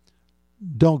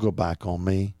 Don't go back on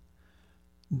me.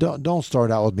 Don't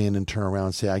start out with me and then turn around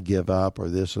and say I give up or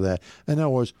this or that. In other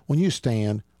words, when you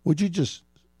stand, would you just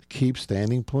keep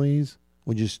standing, please?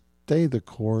 Would you stay the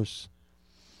course?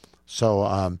 So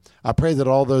I pray that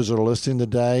all those that are listening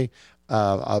today,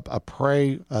 I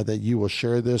pray that you will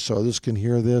share this so others can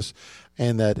hear this,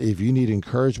 and that if you need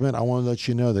encouragement, I want to let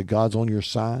you know that God's on your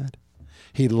side.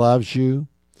 He loves you.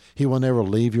 He will never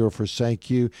leave you or forsake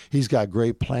you. He's got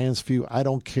great plans for you. I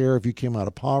don't care if you came out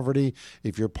of poverty,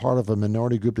 if you're part of a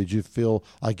minority group that you feel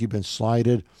like you've been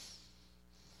slighted.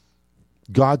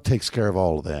 God takes care of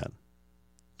all of that.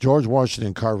 George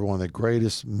Washington Carver, one of the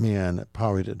greatest men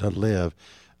probably to live,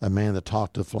 a man that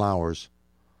talked to flowers.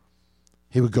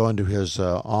 He would go into his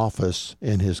office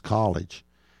in his college,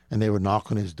 and they would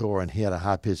knock on his door, and he had a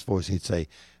high-pitched voice. He'd say,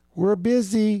 "We're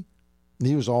busy." And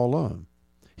he was all alone.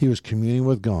 He was communing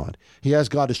with God. He asked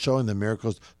God to show him the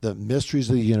miracles, the mysteries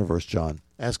of the universe, John.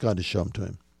 Ask God to show them to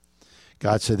him.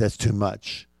 God said, "That's too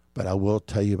much, but I will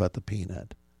tell you about the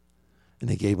peanut."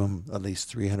 And he gave him at least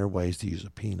 300 ways to use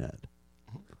a peanut.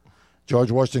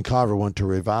 George Washington Carver went to a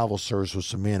revival service with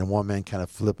some men, and one man kind of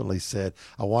flippantly said,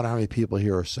 "I wonder how many people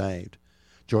here are saved."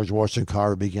 George Washington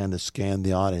Carver began to scan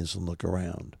the audience and look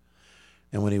around.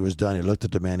 And when he was done, he looked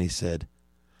at the man and he said,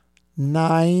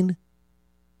 9.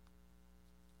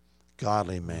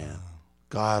 Godly man.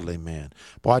 Godly man.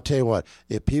 Boy, I tell you what,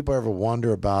 if people ever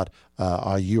wonder about,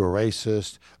 are you a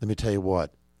racist? Let me tell you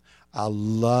what, I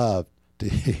love to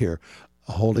hear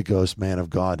a Holy Ghost man of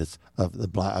God that's of the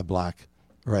black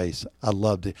race. I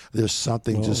loved it. There's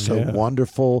something just so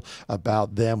wonderful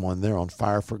about them when they're on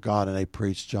fire for God and they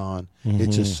preach, John. Mm-hmm.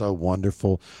 It's just so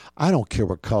wonderful. I don't care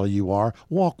what color you are.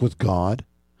 Walk with God.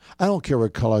 I don't care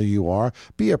what color you are.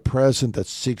 Be a president that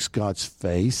seeks God's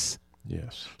face.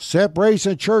 Yes.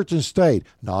 Separation of church and state,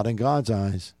 not in God's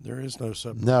eyes. There is no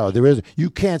separation. No, there isn't. You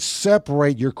can't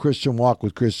separate your Christian walk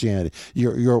with Christianity.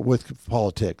 You're with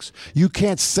politics. You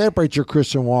can't separate your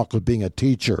Christian walk with being a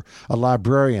teacher, a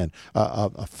librarian,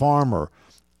 a farmer,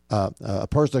 a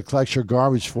person that collects your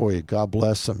garbage for you. God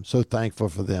bless them. So thankful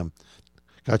for them.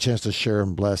 Got a chance to share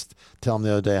and tell them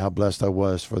the other day how blessed I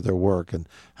was for their work and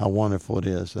how wonderful it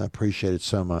is. And I appreciate it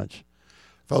so much.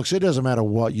 Folks, it doesn't matter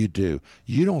what you do.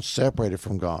 You don't separate it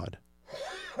from God.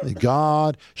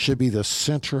 God should be the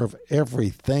center of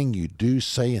everything you do,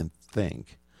 say, and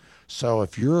think. So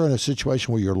if you're in a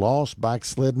situation where you're lost,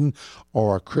 backslidden,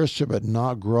 or a Christian but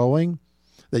not growing,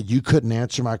 that you couldn't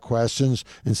answer my questions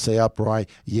and say upright,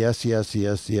 yes, yes,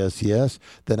 yes, yes, yes,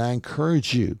 then I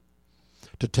encourage you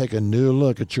to take a new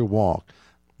look at your walk.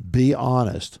 Be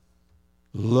honest.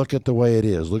 Look at the way it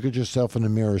is. Look at yourself in the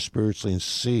mirror spiritually and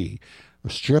see.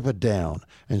 Strip it down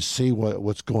and see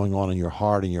what's going on in your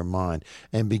heart and your mind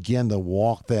and begin to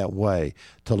walk that way,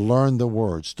 to learn the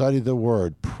Word, study the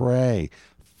Word, pray,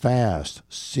 fast,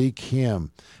 seek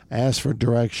Him, ask for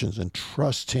directions, and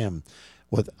trust Him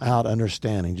without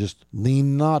understanding. Just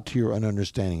lean not to your own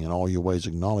understanding. In all your ways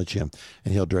acknowledge Him,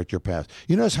 and He'll direct your path.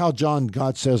 You notice how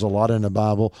God says a lot in the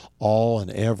Bible, all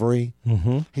and every?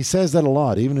 Mm-hmm. He says that a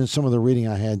lot, even in some of the reading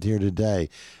I had here today.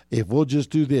 If we'll just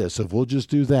do this, if we'll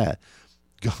just do that.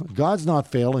 God's not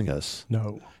failing us.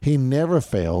 No. He never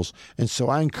fails. And so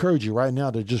I encourage you right now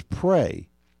to just pray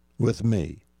with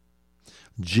me.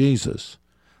 Jesus,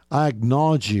 I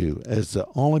acknowledge you as the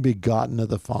only begotten of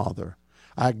the Father.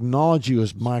 I acknowledge you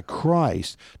as my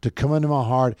Christ to come into my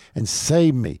heart and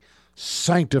save me,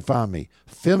 sanctify me,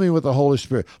 fill me with the Holy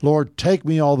Spirit. Lord, take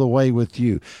me all the way with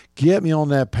you. Get me on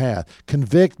that path.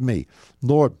 Convict me.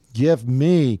 Lord, give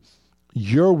me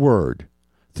your word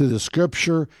through the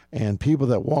Scripture and people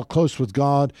that walk close with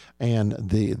God and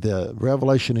the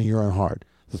revelation in your own heart,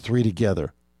 the three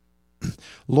together.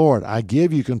 Lord, I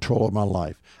give you control of my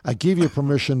life. I give you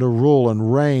permission to rule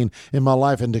and reign in my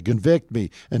life and to convict me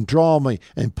and draw me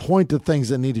and point to things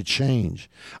that need to change.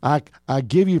 I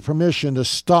give you permission to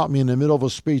stop me in the middle of a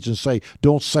speech and say,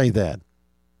 don't say that.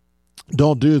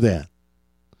 Don't do that.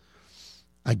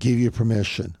 I give you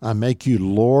permission. I make you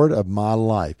Lord of my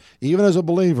life. Even as a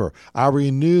believer, I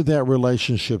renew that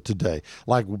relationship today.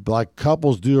 Like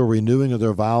couples do a renewing of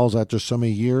their vows after so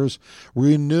many years.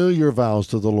 Renew your vows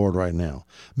to the Lord right now.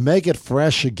 Make it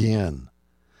fresh again.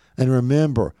 And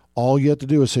remember, all you have to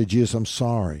do is say, Jesus, I'm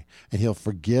sorry. And He'll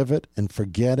forgive it and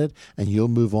forget it, and you'll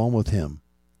move on with Him.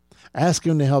 Ask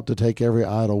Him to help to take every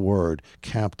idle word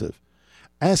captive.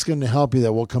 Ask Him to help you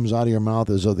that what comes out of your mouth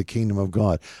is of the kingdom of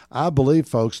God. I believe,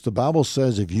 folks, the Bible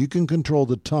says if you can control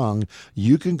the tongue,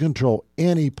 you can control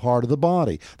any part of the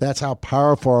body. That's how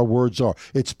powerful our words are.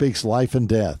 It speaks life and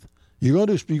death. You're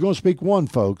going to speak one,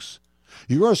 folks.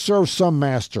 You're going to serve some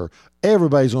master.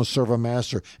 Everybody's going to serve a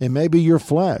master. It may be your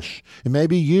flesh. It may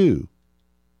be you.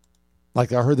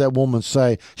 Like I heard that woman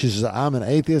say, she says, I'm an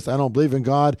atheist. I don't believe in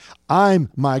God.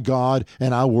 I'm my God,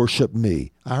 and I worship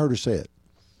me. I heard her say it.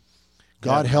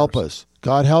 God help us.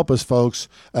 God help us, folks.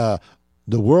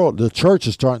 The church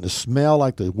is starting to smell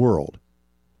like the world.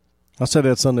 I said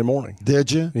that Sunday morning.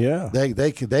 Did you? Yeah.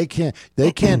 They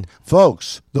can't,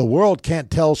 folks, the world can't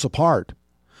tell us apart.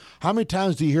 How many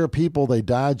times do you hear people, they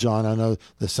died, John? I know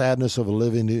the sadness of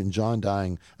Olivia Newton-John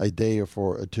dying a day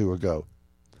or two ago.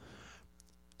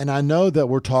 And I know that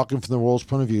we're talking from the world's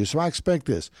point of view, so I expect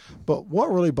this. But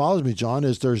what really bothers me, John,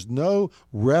 is there's no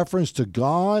reference to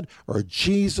God or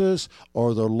Jesus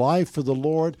or their life for the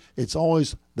Lord. It's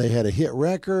always they had a hit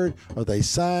record, or they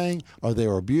sang, or they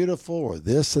were beautiful, or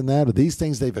this and that, or these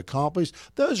things they've accomplished.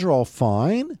 Those are all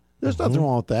fine. There's nothing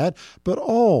wrong with that. But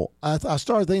I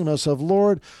started thinking to myself,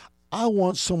 Lord, I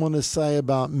want someone to say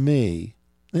about me,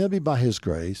 and it'll be by His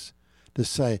grace, to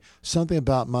say something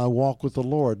about my walk with the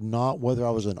Lord, not whether I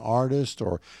was an artist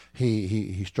or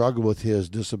he struggled with his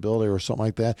disability or something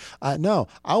like that.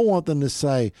 I want them to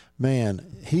say,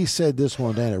 man, he said this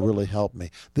one day and it really helped me.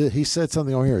 He said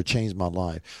something on here that changed my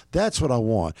life. That's what I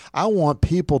want. I want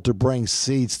people to bring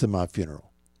seeds to my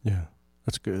funeral. Yeah,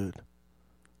 that's good.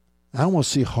 I want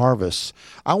to see harvests.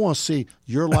 I want to see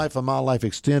your life and my life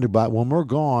extended by when we're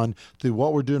gone through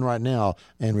what we're doing right now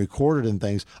and recorded and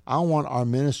things. I want our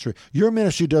ministry. Your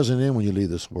ministry doesn't end when you leave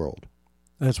this world.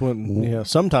 That's when,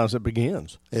 sometimes it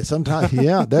begins. Sometimes,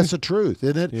 that's the truth,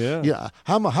 isn't it? Yeah.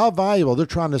 How valuable. They're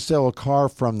trying to sell a car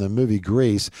from the movie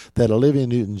Grease that Olivia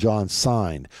Newton-John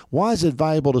signed. Why is it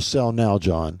valuable to sell now,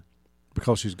 John?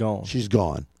 Because she's gone. She's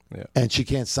gone. Yeah. And she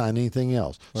can't sign anything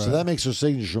else. Right. So that makes her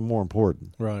signature more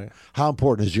important. Right. How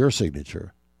important is your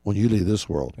signature when you leave this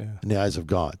world in the eyes of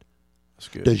God? That's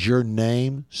good. Does your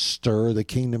name stir the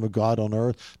kingdom of God on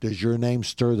earth? Does your name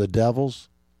stir the devils?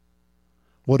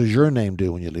 What does your name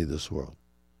do when you leave this world?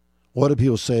 What do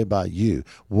people say about you?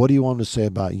 What do you want them to say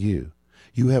about you?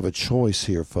 You have a choice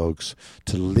here, folks,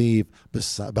 to leave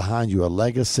behind you a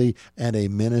legacy and a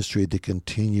ministry to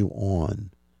continue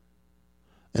on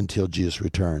until Jesus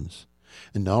returns.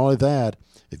 And not only that,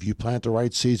 if you plant the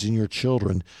right seeds in your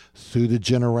children, through the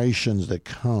generations that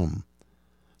come,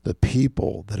 the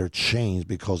people that are changed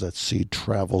because that seed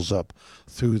travels up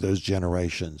through those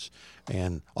generations.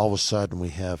 And all of a sudden we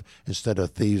have, instead of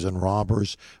thieves and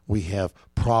robbers, we have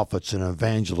prophets and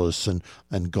evangelists and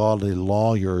godly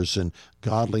lawyers and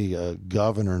godly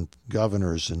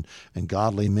governors and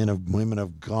godly men and women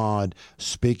of God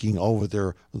speaking over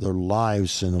their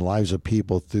lives and the lives of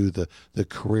people through the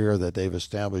career that they've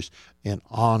established in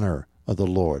honor of the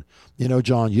Lord. You know,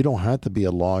 John, you don't have to be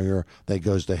a lawyer that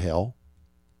goes to hell.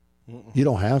 You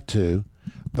don't have to.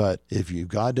 But if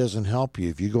God doesn't help you,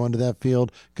 if you go into that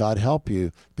field, God help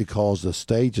you, because the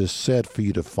stage is set for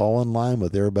you to fall in line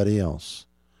with everybody else.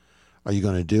 Are you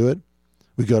going to do it?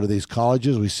 We go to these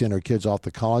colleges, we send our kids off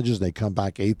to colleges, and they come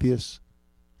back atheists.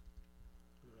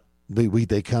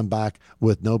 They come back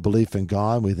with no belief in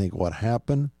God. We think, what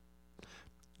happened?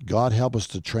 God help us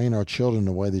to train our children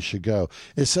the way they should go.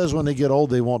 It says when they get old,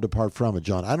 they won't depart from it,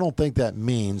 John. I don't think that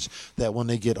means that when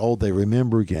they get old, they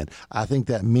remember again. I think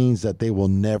that means that they will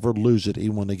never lose it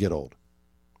even when they get old.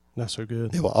 That's so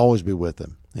good. They will always be with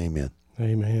them. Amen.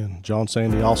 Amen. John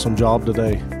Sandy, awesome job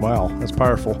today. Wow, that's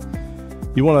powerful.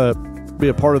 You want to be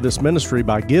a part of this ministry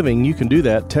by giving, you can do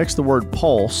that. Text the word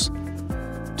PULSE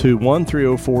to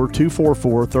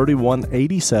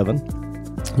 1-304-244-3187.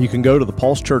 You can go to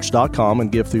thepulsechurch.com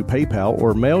and give through PayPal,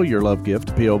 or mail your love gift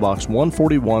to P.O. Box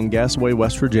 141, Gasaway,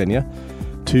 West Virginia,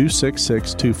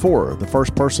 26624. The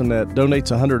first person that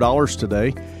donates $100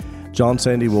 today, John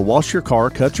Sandy will wash your car,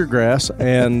 cut your grass,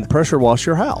 and pressure wash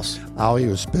your house. I'll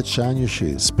even spit shine your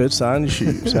shoes. Spit shine your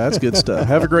shoes. That's good stuff.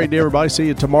 Have a great day, everybody. See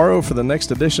you tomorrow for the next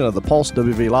edition of the Pulse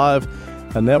WV Live,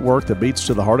 a network that beats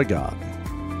to the heart of God.